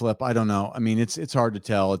coin flip. I don't know. I mean, it's hard to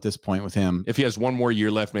tell at this point with him. If he has one more year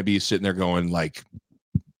left, maybe he's sitting there going like,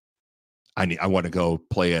 I want to go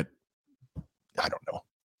play at, I don't know,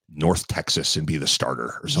 North Texas and be the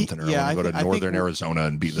starter or something. Or I want to go to Northern Arizona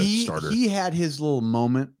and be the starter. He had his little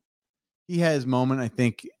moment. I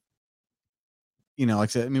think, you know, like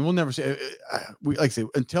I said, I mean, we'll never say, like I say,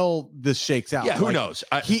 until this shakes out. Yeah, who knows?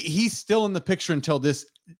 He's still in the picture until this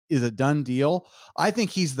is a done deal. I think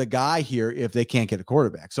he's the guy here if they can't get a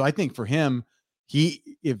quarterback. So I think for him,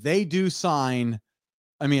 if they do sign,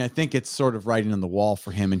 I mean, I think it's sort of writing on the wall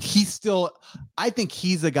for him. And I think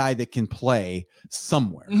he's a guy that can play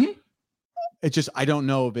somewhere. Mm-hmm. It's just, I don't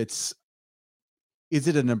know if is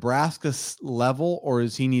it a Nebraska level or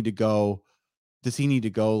does he need to go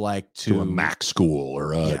like to a MAC school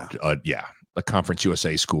or a Conference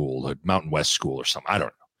USA school, a Mountain West school or something? I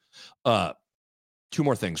don't know. Two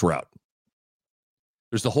more things. We're out.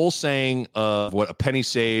 There's the whole saying of what a penny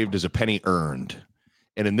saved is a penny earned.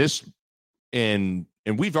 And in this, and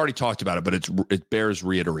we've already talked about it, but it bears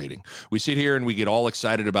reiterating. We sit here and we get all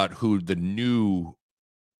excited about who the new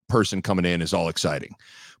person coming in is all exciting.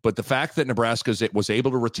 But the fact that Nebraska was able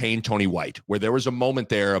to retain Tony White, where there was a moment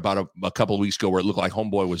there about a couple of weeks ago where it looked like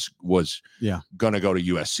homeboy was going to go to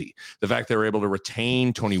USC. The fact they were able to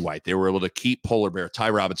retain Tony White, they were able to keep Polar Bear, Ty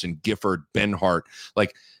Robinson, Gifford, Ben Hart.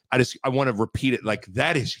 Like, I want to repeat it. Like,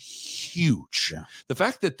 that is huge. Yeah. The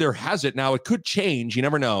fact that there has it now, it could change. You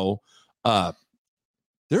never know. There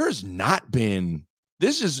has not been,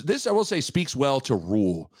 this I will say speaks well to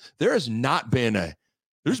Rule. There has not been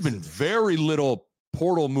there's been very little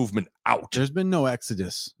portal movement out. There's been no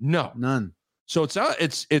exodus. No, none. So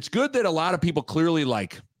it's good that a lot of people clearly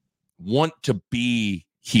like want to be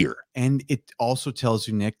here. And it also tells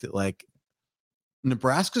you, Nick, that like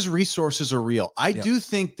Nebraska's resources are real. I do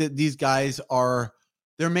think that these guys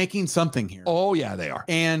they're making something here. Oh yeah, they are.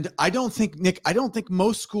 And I don't think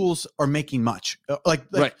most schools are making much. Like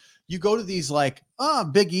right. You go to these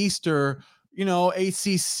Big East or,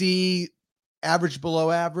 ACC, average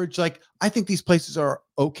below average. Like, I think these places are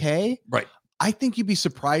okay. Right. I think you'd be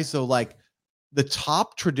surprised though. Like the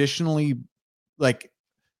top traditional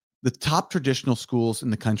schools in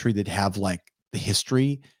the country that have like the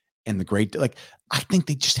history and the great, like, I think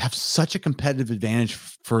they just have such a competitive advantage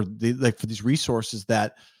for these resources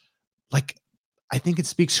that, like, I think it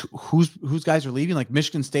speaks whose guys are leaving. Like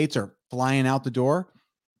Michigan State's are flying out the door.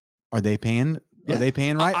 Are they paying? Yeah. Are they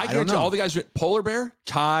paying right? I don't know. All the guys, Polar Bear,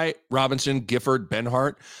 Ty Robinson, Gifford,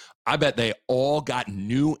 Benhart, I bet they all got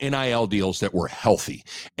new NIL deals that were healthy.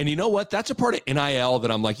 And you know what? That's a part of NIL that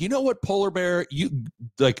I'm like, you know what, Polar Bear, you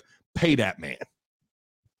like pay that man.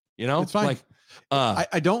 It's fine. Like,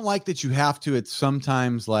 I don't like that you have to. It's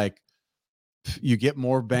sometimes like you get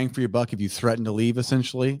more bang for your buck if you threaten to leave,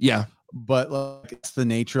 essentially. Yeah. But like, it's the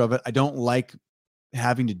nature of it. I don't like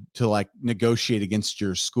having to like negotiate against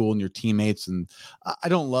your school and your teammates. And I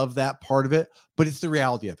don't love that part of it, but it's the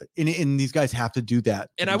reality of it. And these guys have to do that.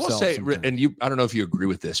 And I will say, and I don't know if you agree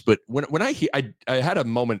with this, but when I had a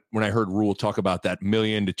moment when I heard Rule talk about that $1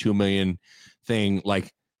 million to $2 million thing,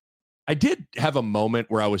 like I did have a moment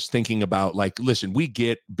where I was thinking about like, listen, we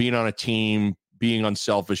get being on a team, being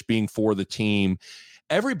unselfish, being for the team.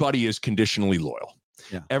 Everybody is conditionally loyal.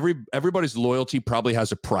 Yeah. Everybody's loyalty probably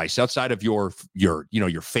has a price outside of your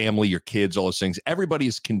family, your kids, all those things. Everybody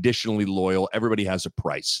is conditionally loyal. Everybody has a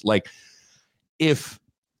price. Like if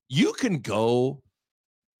you can go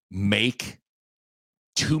make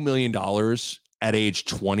 $2 million at age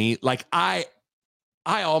 20, like I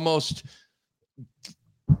almost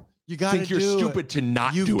think you're stupid to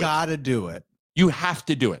not do it. You got to do it. You have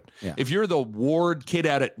to do it. Yeah. If you're the Ward kid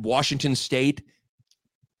out at Washington State,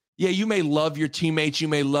 yeah, you may love your teammates, you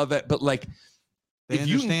may love it, but like they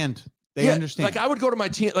understand. They understand. Like I would go to my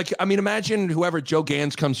team. Like, I mean, imagine whoever Joe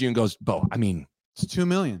Gans comes to you and goes, Bo, I mean, it's $2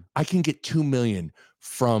 million. I can get $2 million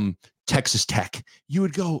from Texas Tech. You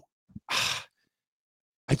would go,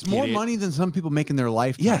 it's more money than some people make in their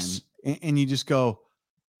lifetime. Yes. And you just go,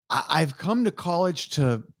 I've come to college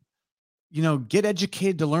to, get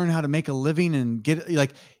educated, to learn how to make a living and get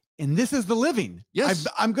like, and this is the living. Yes.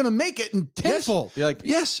 I'm going to make it in tenfold. Yes. You're like,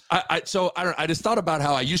 yes. I just thought about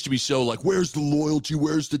how I used to be so like, where's the loyalty?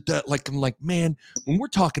 Where's the debt? Like, I'm like, man, when we're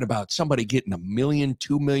talking about somebody getting $1 million,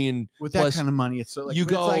 $2 million with plus, that kind of money, it's so like, you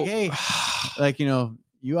go, it's like, hey, like,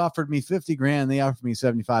 you offered me 50 grand, they offered me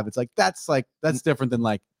 75. It's like, that's different than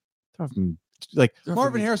like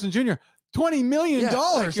Marvin Harrison Jr., $20 million. Yeah,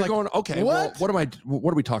 like you're going, okay, what? Well,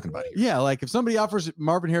 what are we talking about here? Yeah. Like if somebody offers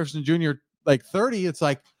Marvin Harrison Jr. like 30, it's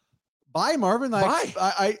like, bye, Marvin. Like,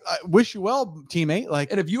 bye. I wish you well, teammate.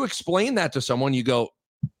 Like, and if you explain that to someone, you go,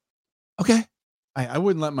 okay. I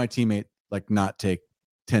wouldn't let my teammate like not take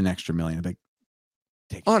 10 extra million. Like,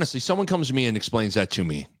 honestly, someone comes to me and explains that to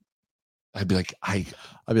me. I'd be like,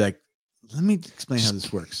 let me explain how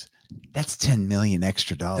this works. That's 10 million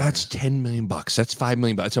extra dollars. That's $10 million. That's $5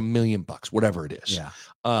 million. It's $1 million, whatever it is. Yeah.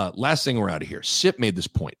 Last thing we're out of here. Sip made this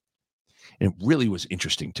point, and it really was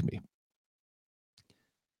interesting to me.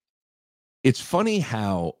 It's funny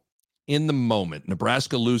how in the moment,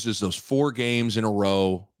 Nebraska loses those 4 games in a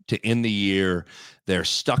row to end the year. They're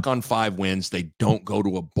stuck on 5 wins. They don't go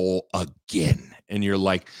to a bowl again. And you're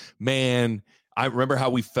like, man, I remember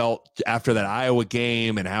how we felt after that Iowa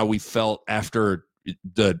game and how we felt after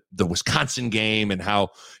the Wisconsin game and how,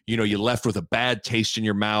 you left with a bad taste in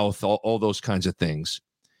your mouth, all those kinds of things.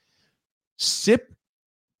 Sip,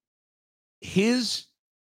 his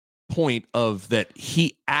point of that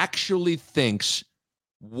he actually thinks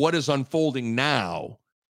what is unfolding now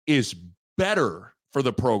is better for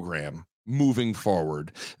the program moving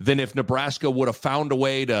forward than if Nebraska would have found a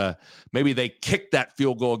way to, maybe they kick that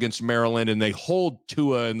field goal against Maryland and they hold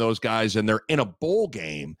Tua and those guys and they're in a bowl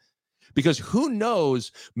game. Because who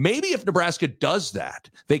knows, maybe if Nebraska does that,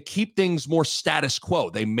 they keep things more status quo.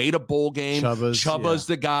 They made a bowl game. Chubba's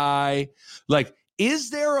the guy. Like, is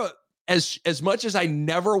there as much as I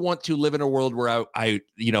never want to live in a world where I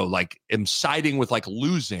am siding with like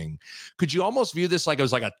losing, could you almost view this like it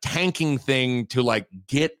was like a tanking thing to like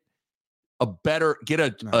get a better,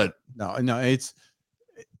 No. I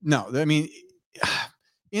mean,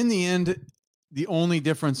 in the end, the only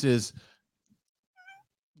difference is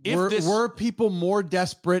were people more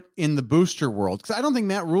desperate in the booster world? Because I don't think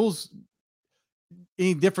Matt Rule's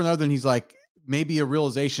any different other than he's like, maybe a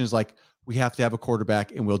realization is like, we have to have a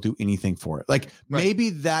quarterback and we'll do anything for it. Like maybe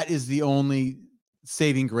that is the only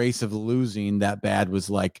saving grace of losing that bad was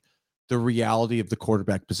like the reality of the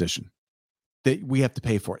quarterback position that we have to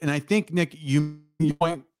pay for. And I think, Nick, you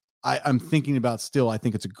point I'm thinking about still, I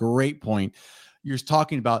think it's a great point. You're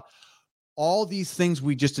talking about all these things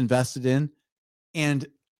we just invested in, and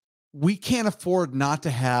we can't afford not to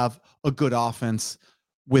have a good offense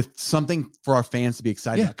with something for our fans to be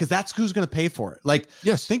excited about, because that's who's going to pay for it. Like,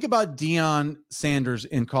 yes, think about Deion Sanders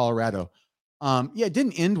in Colorado. It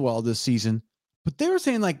didn't end well this season, but they were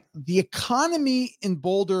saying like the economy in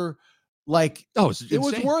Boulder, like it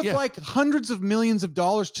was worth like hundreds of millions of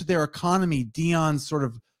dollars to their economy. Deion's sort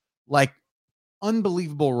of like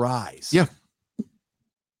unbelievable rise. Yeah.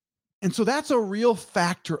 And so that's a real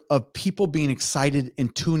factor of people being excited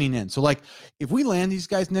and tuning in. So like if we land these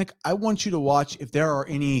guys, Nick, I want you to watch if there are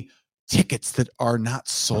any tickets that are not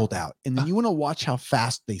sold out. And then you want to watch how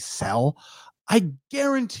fast they sell. I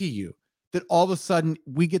guarantee you that all of a sudden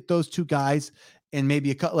we get those two guys and maybe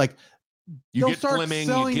a couple, like you get Fleming,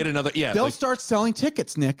 you get another. Yeah. They'll start selling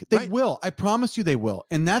tickets, Nick. They will. I promise you they will.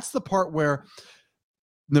 And that's the part where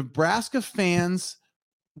Nebraska fans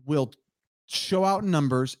will show out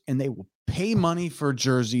numbers and they will pay money for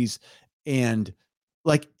jerseys, and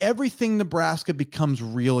like everything Nebraska becomes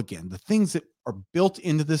real again. The things that are built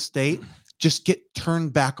into the state just get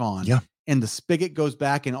turned back on. Yeah. And the spigot goes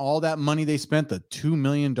back, and all that money they spent, the $2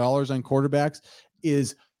 million on quarterbacks,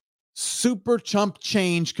 is super chump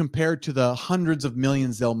change compared to the hundreds of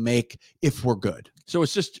millions they'll make if we're good. So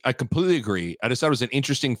it's just, I completely agree. I just thought it was an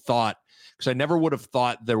interesting thought, because I never would have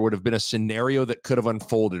thought there would have been a scenario that could have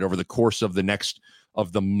unfolded over the course of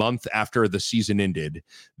the month after the season ended,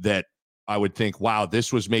 that I would think, wow,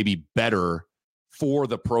 this was maybe better for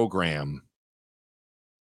the program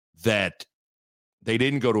that they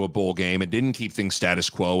didn't go to a bowl game and didn't keep things status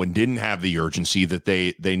quo and didn't have the urgency that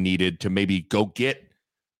they needed to maybe go get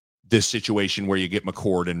this situation where you get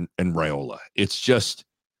McCord and Raiola. It's just,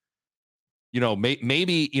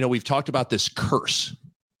 maybe, we've talked about this curse.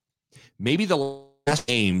 Maybe the last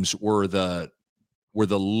games were the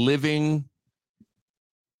living,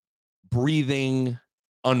 breathing,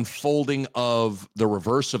 unfolding of the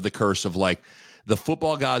reverse of the curse of like the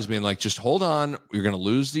football gods being like, just hold on, you're going to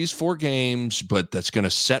lose these 4 games, but that's going to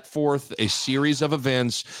set forth a series of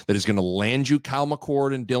events that is going to land you Kyle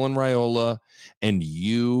McCord and Dylan Raiola, and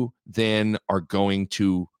you then are going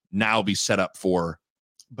to now be set up for.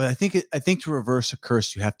 But I think to reverse a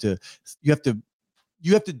curse, you have to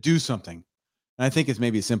do something. And I think it's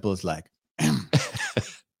maybe as simple as like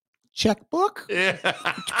checkbook. Yeah.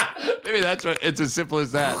 Maybe that's what it's as simple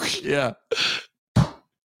as that. Yeah.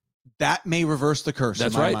 That may reverse the curse.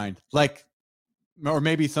 That's in my right. mind. Like, or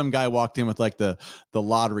maybe some guy walked in with like the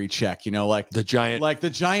lottery check, like the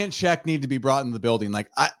giant check need to be brought in the building. Like,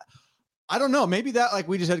 I don't know. Maybe that, like,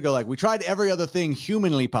 we just had to go, like, we tried every other thing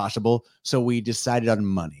humanly possible, so we decided on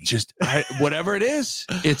money. Just whatever it is.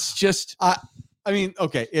 It's just. I mean,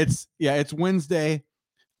 okay. It's Wednesday.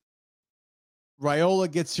 Raiola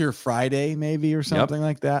gets here Friday, maybe, or something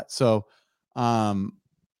like that. So,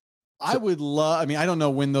 I would love. I mean, I don't know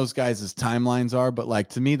when those guys' timelines are, but like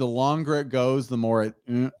to me, the longer it goes, the more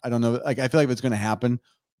it. I don't know. Like, I feel like if it's going to happen,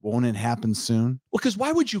 won't it happen soon? Well, because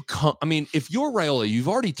why would you come? I mean, if you're Raiola, you've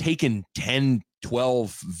already taken 10,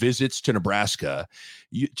 12 visits to Nebraska.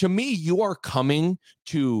 To me, you are coming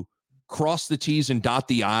to cross the T's and dot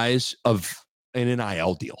the I's of an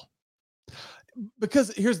NIL deal.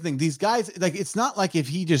 Because here's the thing, these guys, like, it's not like if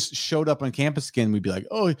he just showed up on campus again, we'd be like,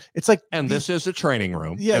 oh, it's like, and this is a training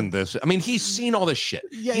room. Yeah. And this, I mean, he's seen all this shit.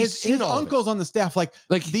 Yeah. His uncle's on the staff. Like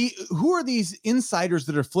who are these insiders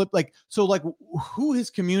that are flipped? Like, so like who has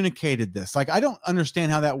communicated this? Like, I don't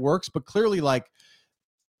understand how that works, but clearly like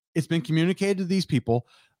it's been communicated to these people,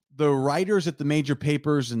 the writers at the major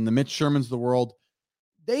papers and the Mitch Shermans of the world.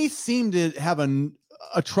 They seem to have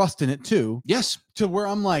a trust in it too. Yes. To where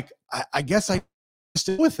I'm like, I guess I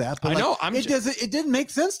stick with that. But I know. It didn't make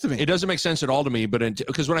sense to me. It doesn't make sense at all to me. But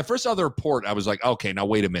because when I first saw the report, I was like, okay, now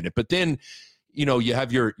wait a minute. But then, you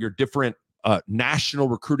have your different national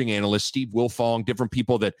recruiting analysts, Steve Wilfong, different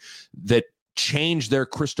people that change their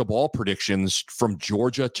crystal ball predictions from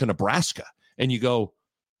Georgia to Nebraska. And you go,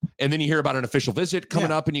 and then you hear about an official visit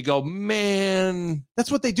coming up and you go, man. That's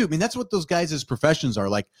what they do. I mean, that's what those guys' professions are.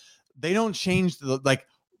 Like, they don't change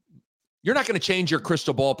you're not going to change your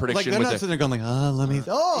crystal ball prediction. Like, they're not sitting there going like,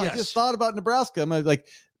 I just thought about Nebraska. I'm like,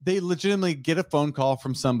 they legitimately get a phone call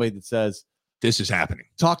from somebody that says, this is happening.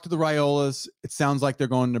 Talk to the Raiolas. It sounds like they're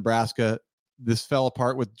going to Nebraska. This fell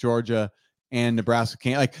apart with Georgia, and Nebraska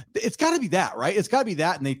can't. Like, it's got to be that, right? It's got to be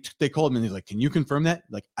that. And they called him and he's like, can you confirm that?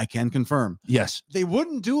 Like, I can confirm. Yes. They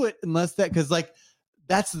wouldn't do it unless because like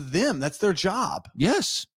That's them. That's their job.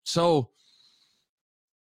 Yes. So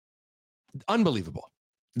unbelievable.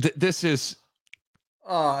 This is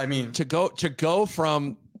I mean, to go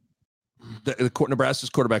from the Nebraska's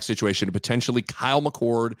quarterback situation to potentially Kyle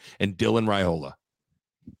McCord and Dylan Raiola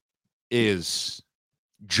is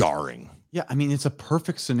jarring. Yeah, I mean, it's a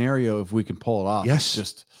perfect scenario if we can pull it off. Yes. It's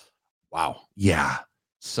just wow. Yeah.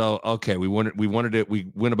 So we wanted it. We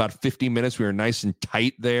went about 50 minutes. We were nice and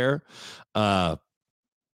tight there. I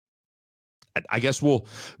guess we'll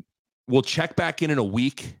check back in a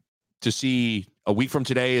week to see. A week from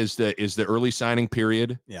today is the early signing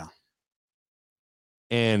period. Yeah.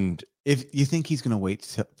 And if you think he's going to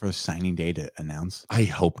wait for signing day to announce, I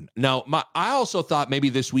hope. Now, I also thought maybe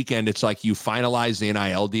this weekend it's like you finalize the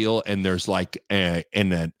NIL deal and there's like an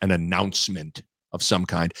announcement of some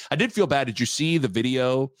kind. I did feel bad. Did you see the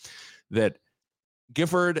video that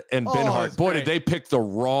Gifford and Benhart? Boy, did they pick the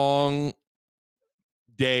wrong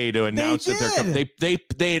day to announce that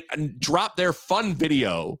they dropped their fun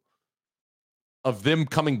video of them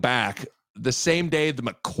coming back the same day the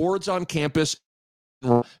McCord's on campus.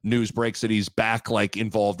 News breaks that he's back, like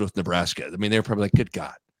involved with Nebraska. I mean, they're probably like, good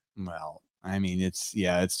God. Well, I mean, it's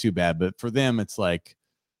too bad, but for them, it's like,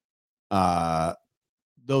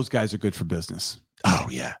 those guys are good for business. Oh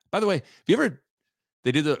yeah. By the way, have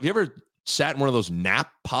you ever sat in one of those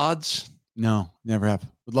nap pods? No, never have.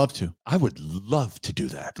 Would love to. I would love to do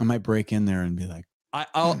that. I might break in there and be like,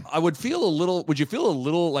 I would feel a little. Would you feel a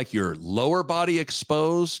little like your lower body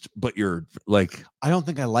exposed, but you're like? I don't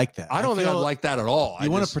think I like that. I don't think I'd like that at all. You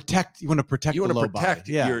want to protect. You want to protect. You want to protect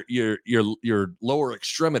your lower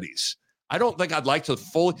extremities. I don't think I'd like to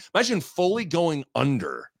fully going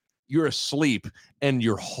under. You're asleep and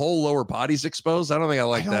your whole lower body's exposed. I don't think I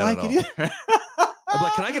like that at all. Either. I'm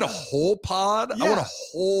like, can I get a whole pod? Yeah. I want a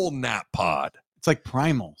whole nap pod. It's like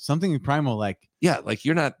primal, something primal. Like, yeah, like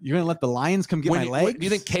you're gonna let the lions come get my legs. Do you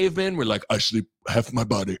think cavemen were like, I sleep half my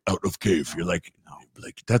body out of cave? You're like, no,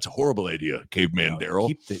 like that's a horrible idea, caveman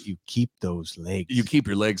Daryl. You keep those legs. You keep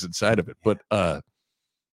your legs inside of it. Yeah. But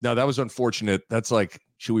no, that was unfortunate. That's like,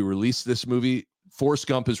 should we release this movie? Forrest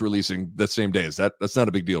Gump is releasing that same day. That's not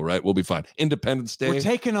a big deal, right? We'll be fine. Independence Day. We're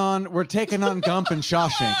taking on Gump and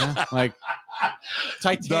Shawshank, huh? Like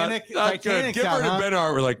Titanic. Titanic. Gifford and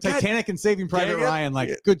Benhart were like Titanic and Saving Private Ryan.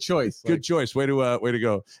 Like, good choice. Good choice. Way to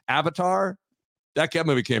go. Avatar. That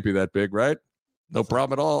movie can't be that big, right? No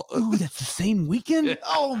problem at all. Ooh, that's the same weekend.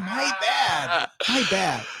 Oh, my bad. My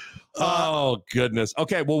bad. Oh goodness.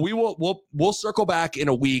 Okay. Well, we'll circle back in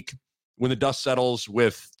a week when the dust settles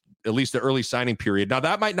with at least the early signing period. Now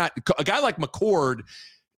that might not, a guy like McCord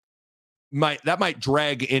might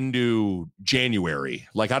drag into January.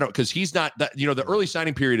 Like because he's not that, the early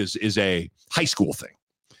signing period is a high school thing.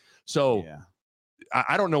 So yeah.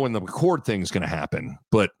 I don't know when the McCord thing is going to happen,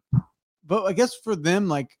 but I guess for them,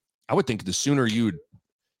 like, I would think the sooner you'd,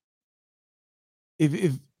 if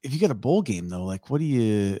you get a bowl game though, like, what do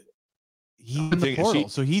you, he's in the portal.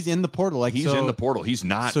 So he's in the portal. Like he's in the portal. He's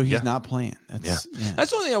not. So he's not playing. That's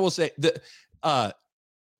the only thing I will say.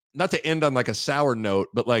 Not to end on like a sour note,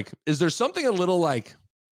 but like, is there something a little like?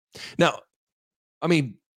 Now, I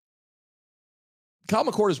mean, Kyle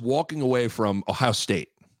McCord is walking away from Ohio State.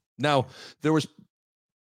 Now there was,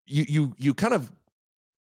 you kind of,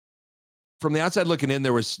 from the outside looking in,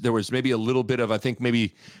 there was maybe a little bit of, I think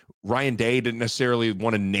maybe Ryan Day didn't necessarily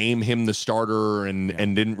want to name him the starter and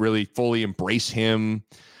didn't really fully embrace him.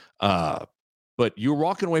 But you're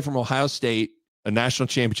walking away from Ohio State, a national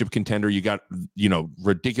championship contender. You got,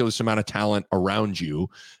 ridiculous amount of talent around you.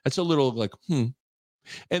 That's a little like,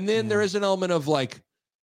 And then there is an element of like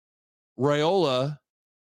Raiola,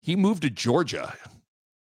 he moved to Georgia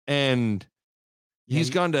and he's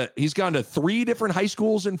gone to 3 different high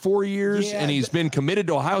schools in 4 years, and he's been committed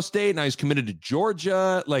to Ohio State. Now he's committed to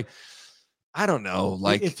Georgia. Like, I don't know.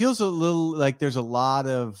 Like, it feels a little like there's a lot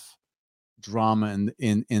of drama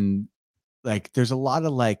in like there's a lot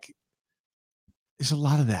of that. Like, there's a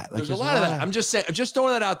lot of that. I'm just saying. I'm just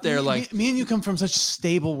throwing that out there. Me and you come from such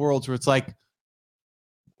stable worlds where it's like,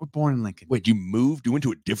 we're born in Lincoln. Wait, you moved? You went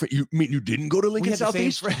to a different? You mean you didn't go to Lincoln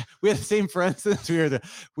Southeast? We had the same friends since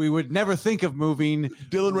we would never think of moving.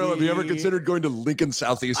 Dylan Rowe, have you ever considered going to Lincoln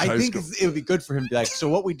Southeast High School? I think it would be good for him to be like, so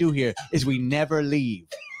what we do here is we never leave.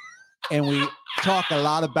 And we talk a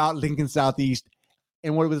lot about Lincoln Southeast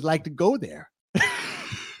and what it was like to go there.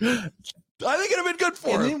 I think it'd have been good for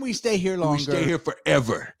him. And then we stay here longer. We stay here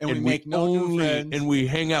forever. And we make new friends. And we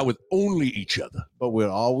hang out with only each other. But we'll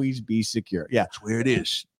always be secure. Yeah. That's where it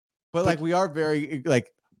is. But like we are very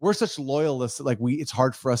like we're such loyalists. Like it's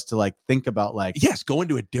hard for us to like think about like, going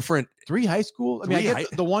to a different 3 high school. I mean, I guess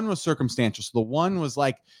the one was circumstantial. So the one was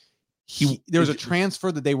like, there was a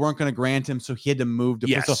transfer that they weren't going to grant him. So he had to move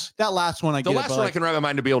to, so that last one, I can wrap my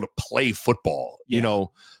mind to be able to play football, you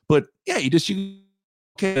know, but you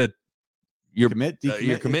commit,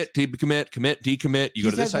 decommit. You go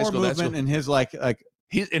to this high school. That's in his like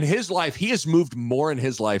in his life, he has moved more in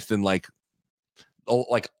his life than like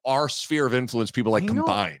our sphere of influence people like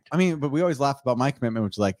combined. I mean, but we always laugh about my commitment,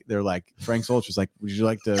 which is like they're like Frank Solch was like, would you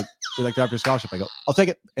like to have your scholarship? I go, I'll take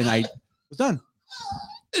it, and I was done.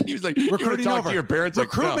 And he was like, recruiting over to your parents.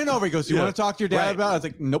 Recruitment over. He goes, you want to talk to your dad about it? I was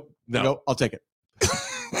like, nope, no, I'll take it.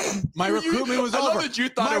 My recruitment was over. I love that you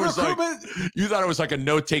thought you thought it was like a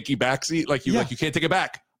no takey backseat, like you can't take it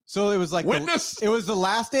back. So it was like witness. It was the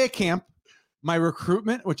last day of camp. My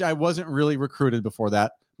recruitment, which I wasn't really recruited before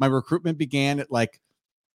that. My recruitment began at like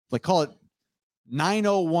call it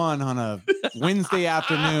 9:01 on a Wednesday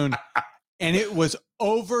afternoon, and it was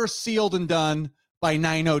over, sealed, and done by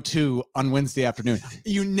 9:02 on Wednesday afternoon.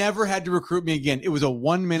 You never had to recruit me again. It was a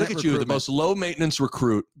 1 minute. Look at you, the most low maintenance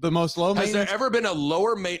recruit. The most low maintenance. Has there ever been a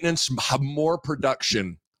lower maintenance, more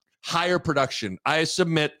production, higher production? I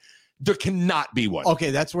submit there cannot be one.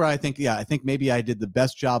 Okay, that's where I think maybe I did the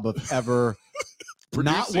best job of ever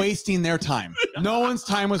not wasting their time. No one's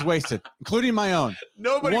time was wasted, including my own.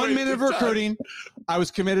 Nobody. 1 minute of recruiting. I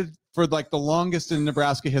was committed for like the longest in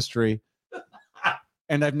Nebraska history.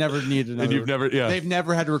 And I've never needed another. And they've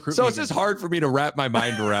never had to recruit. So it's just hard for me to wrap my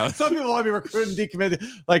mind around. Some people want to be recruited and decommitted.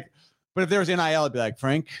 Like, but if there was NIL, I'd be like,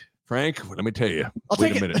 Frank, let me tell you.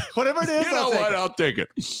 Wait a minute. Whatever it is. You know what? I'll take it.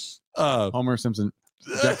 Homer Simpson,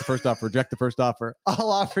 reject the first offer. Reject the first offer.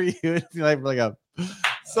 I'll offer you like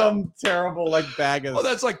some terrible like bag of. Well,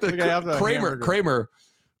 that's like the Kramer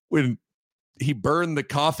when he burned the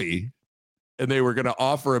coffee. And they were going to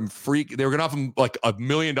offer him like $1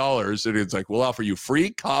 million. And it's like, we'll offer you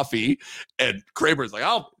free coffee. And Kramer's like,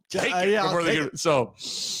 I'll take it. So,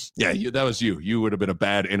 that was you. You would have been a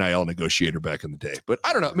bad NIL negotiator back in the day. But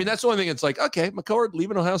I don't know. I mean, that's the only thing. It's like, okay, McCord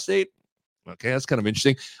leaving Ohio State. Okay, that's kind of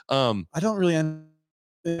interesting. I don't really. I'm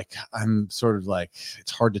sort of like,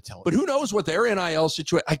 it's hard to tell. But who knows what their NIL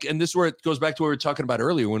situation. And this is where it goes back to what we were talking about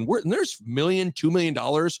earlier. When there's $1 million, $2 million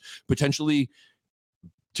potentially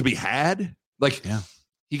to be had. Like,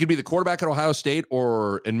 he could be the quarterback at Ohio State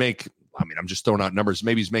and make, I mean, I'm just throwing out numbers.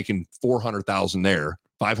 Maybe he's making $400,000 there,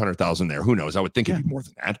 $500,000 there. Who knows? I would think it'd be more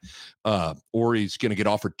than that. Or he's going to get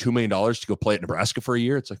offered $2 million to go play at Nebraska for a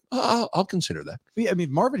year. It's like, I'll consider that. I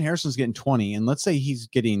mean, Marvin Harrison's getting 20, and let's say he's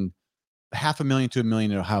getting $500,000 to $1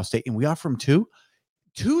 million at Ohio State, and we offer him 2.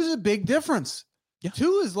 2 is a big difference. Yeah.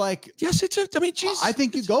 2 is like, yes, I mean, geez, I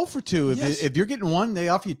think you go for 2. If you're getting 1, they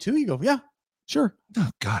offer you 2, you go, yeah. Sure.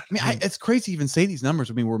 Oh God. I mean, it's crazy to even say these numbers.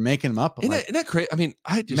 I mean, we're making them up. Isn't that crazy? I mean,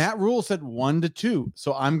 Matt Rule said 1 to 2,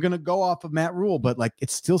 so I'm gonna go off of Matt Rule, but like, it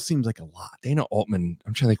still seems like a lot. Dana Altman.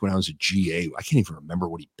 I'm trying to think when I was a GA. I can't even remember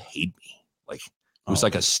what he paid me. Like, it was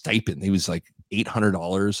like a stipend. He was like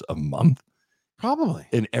 $800 a month, probably.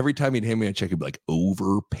 And every time he'd hand me a check, he'd be like,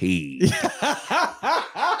 overpaid. Every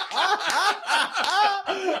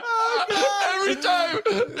time.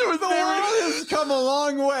 The world has come a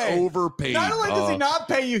long way. Overpaid. Not only does he not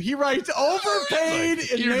pay you, he writes overpaid. Like,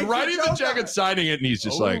 he's writing the check and signing it, and he's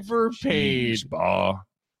just overpaid.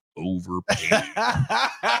 Overpaid. $800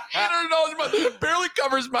 a month barely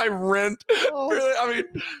covers my rent. Really, I mean,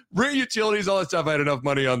 rent, utilities, all that stuff. I had enough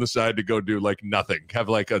money on the side to go do like nothing. Have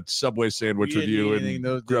like a Subway sandwich with you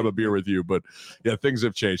and grab a beer with you. But yeah, things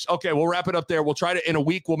have changed. Okay, we'll wrap it up there. We'll try to, in a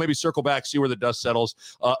week, we'll maybe circle back, see where the dust settles.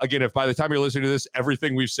 Again, if by the time you're listening to this,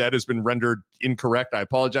 everything we've said has been rendered incorrect, I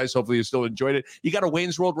apologize. Hopefully you still enjoyed it. You got a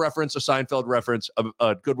Wayne's World reference, a Seinfeld reference,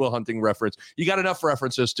 a Good Will Hunting reference. You got enough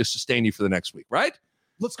references to sustain you for the next week, right?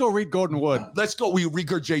 Let's go read Gordon Wood. Let's go. We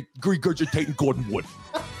regurgitating Gordon Wood.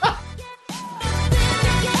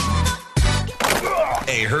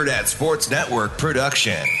 A Herd at Sports Network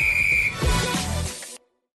production.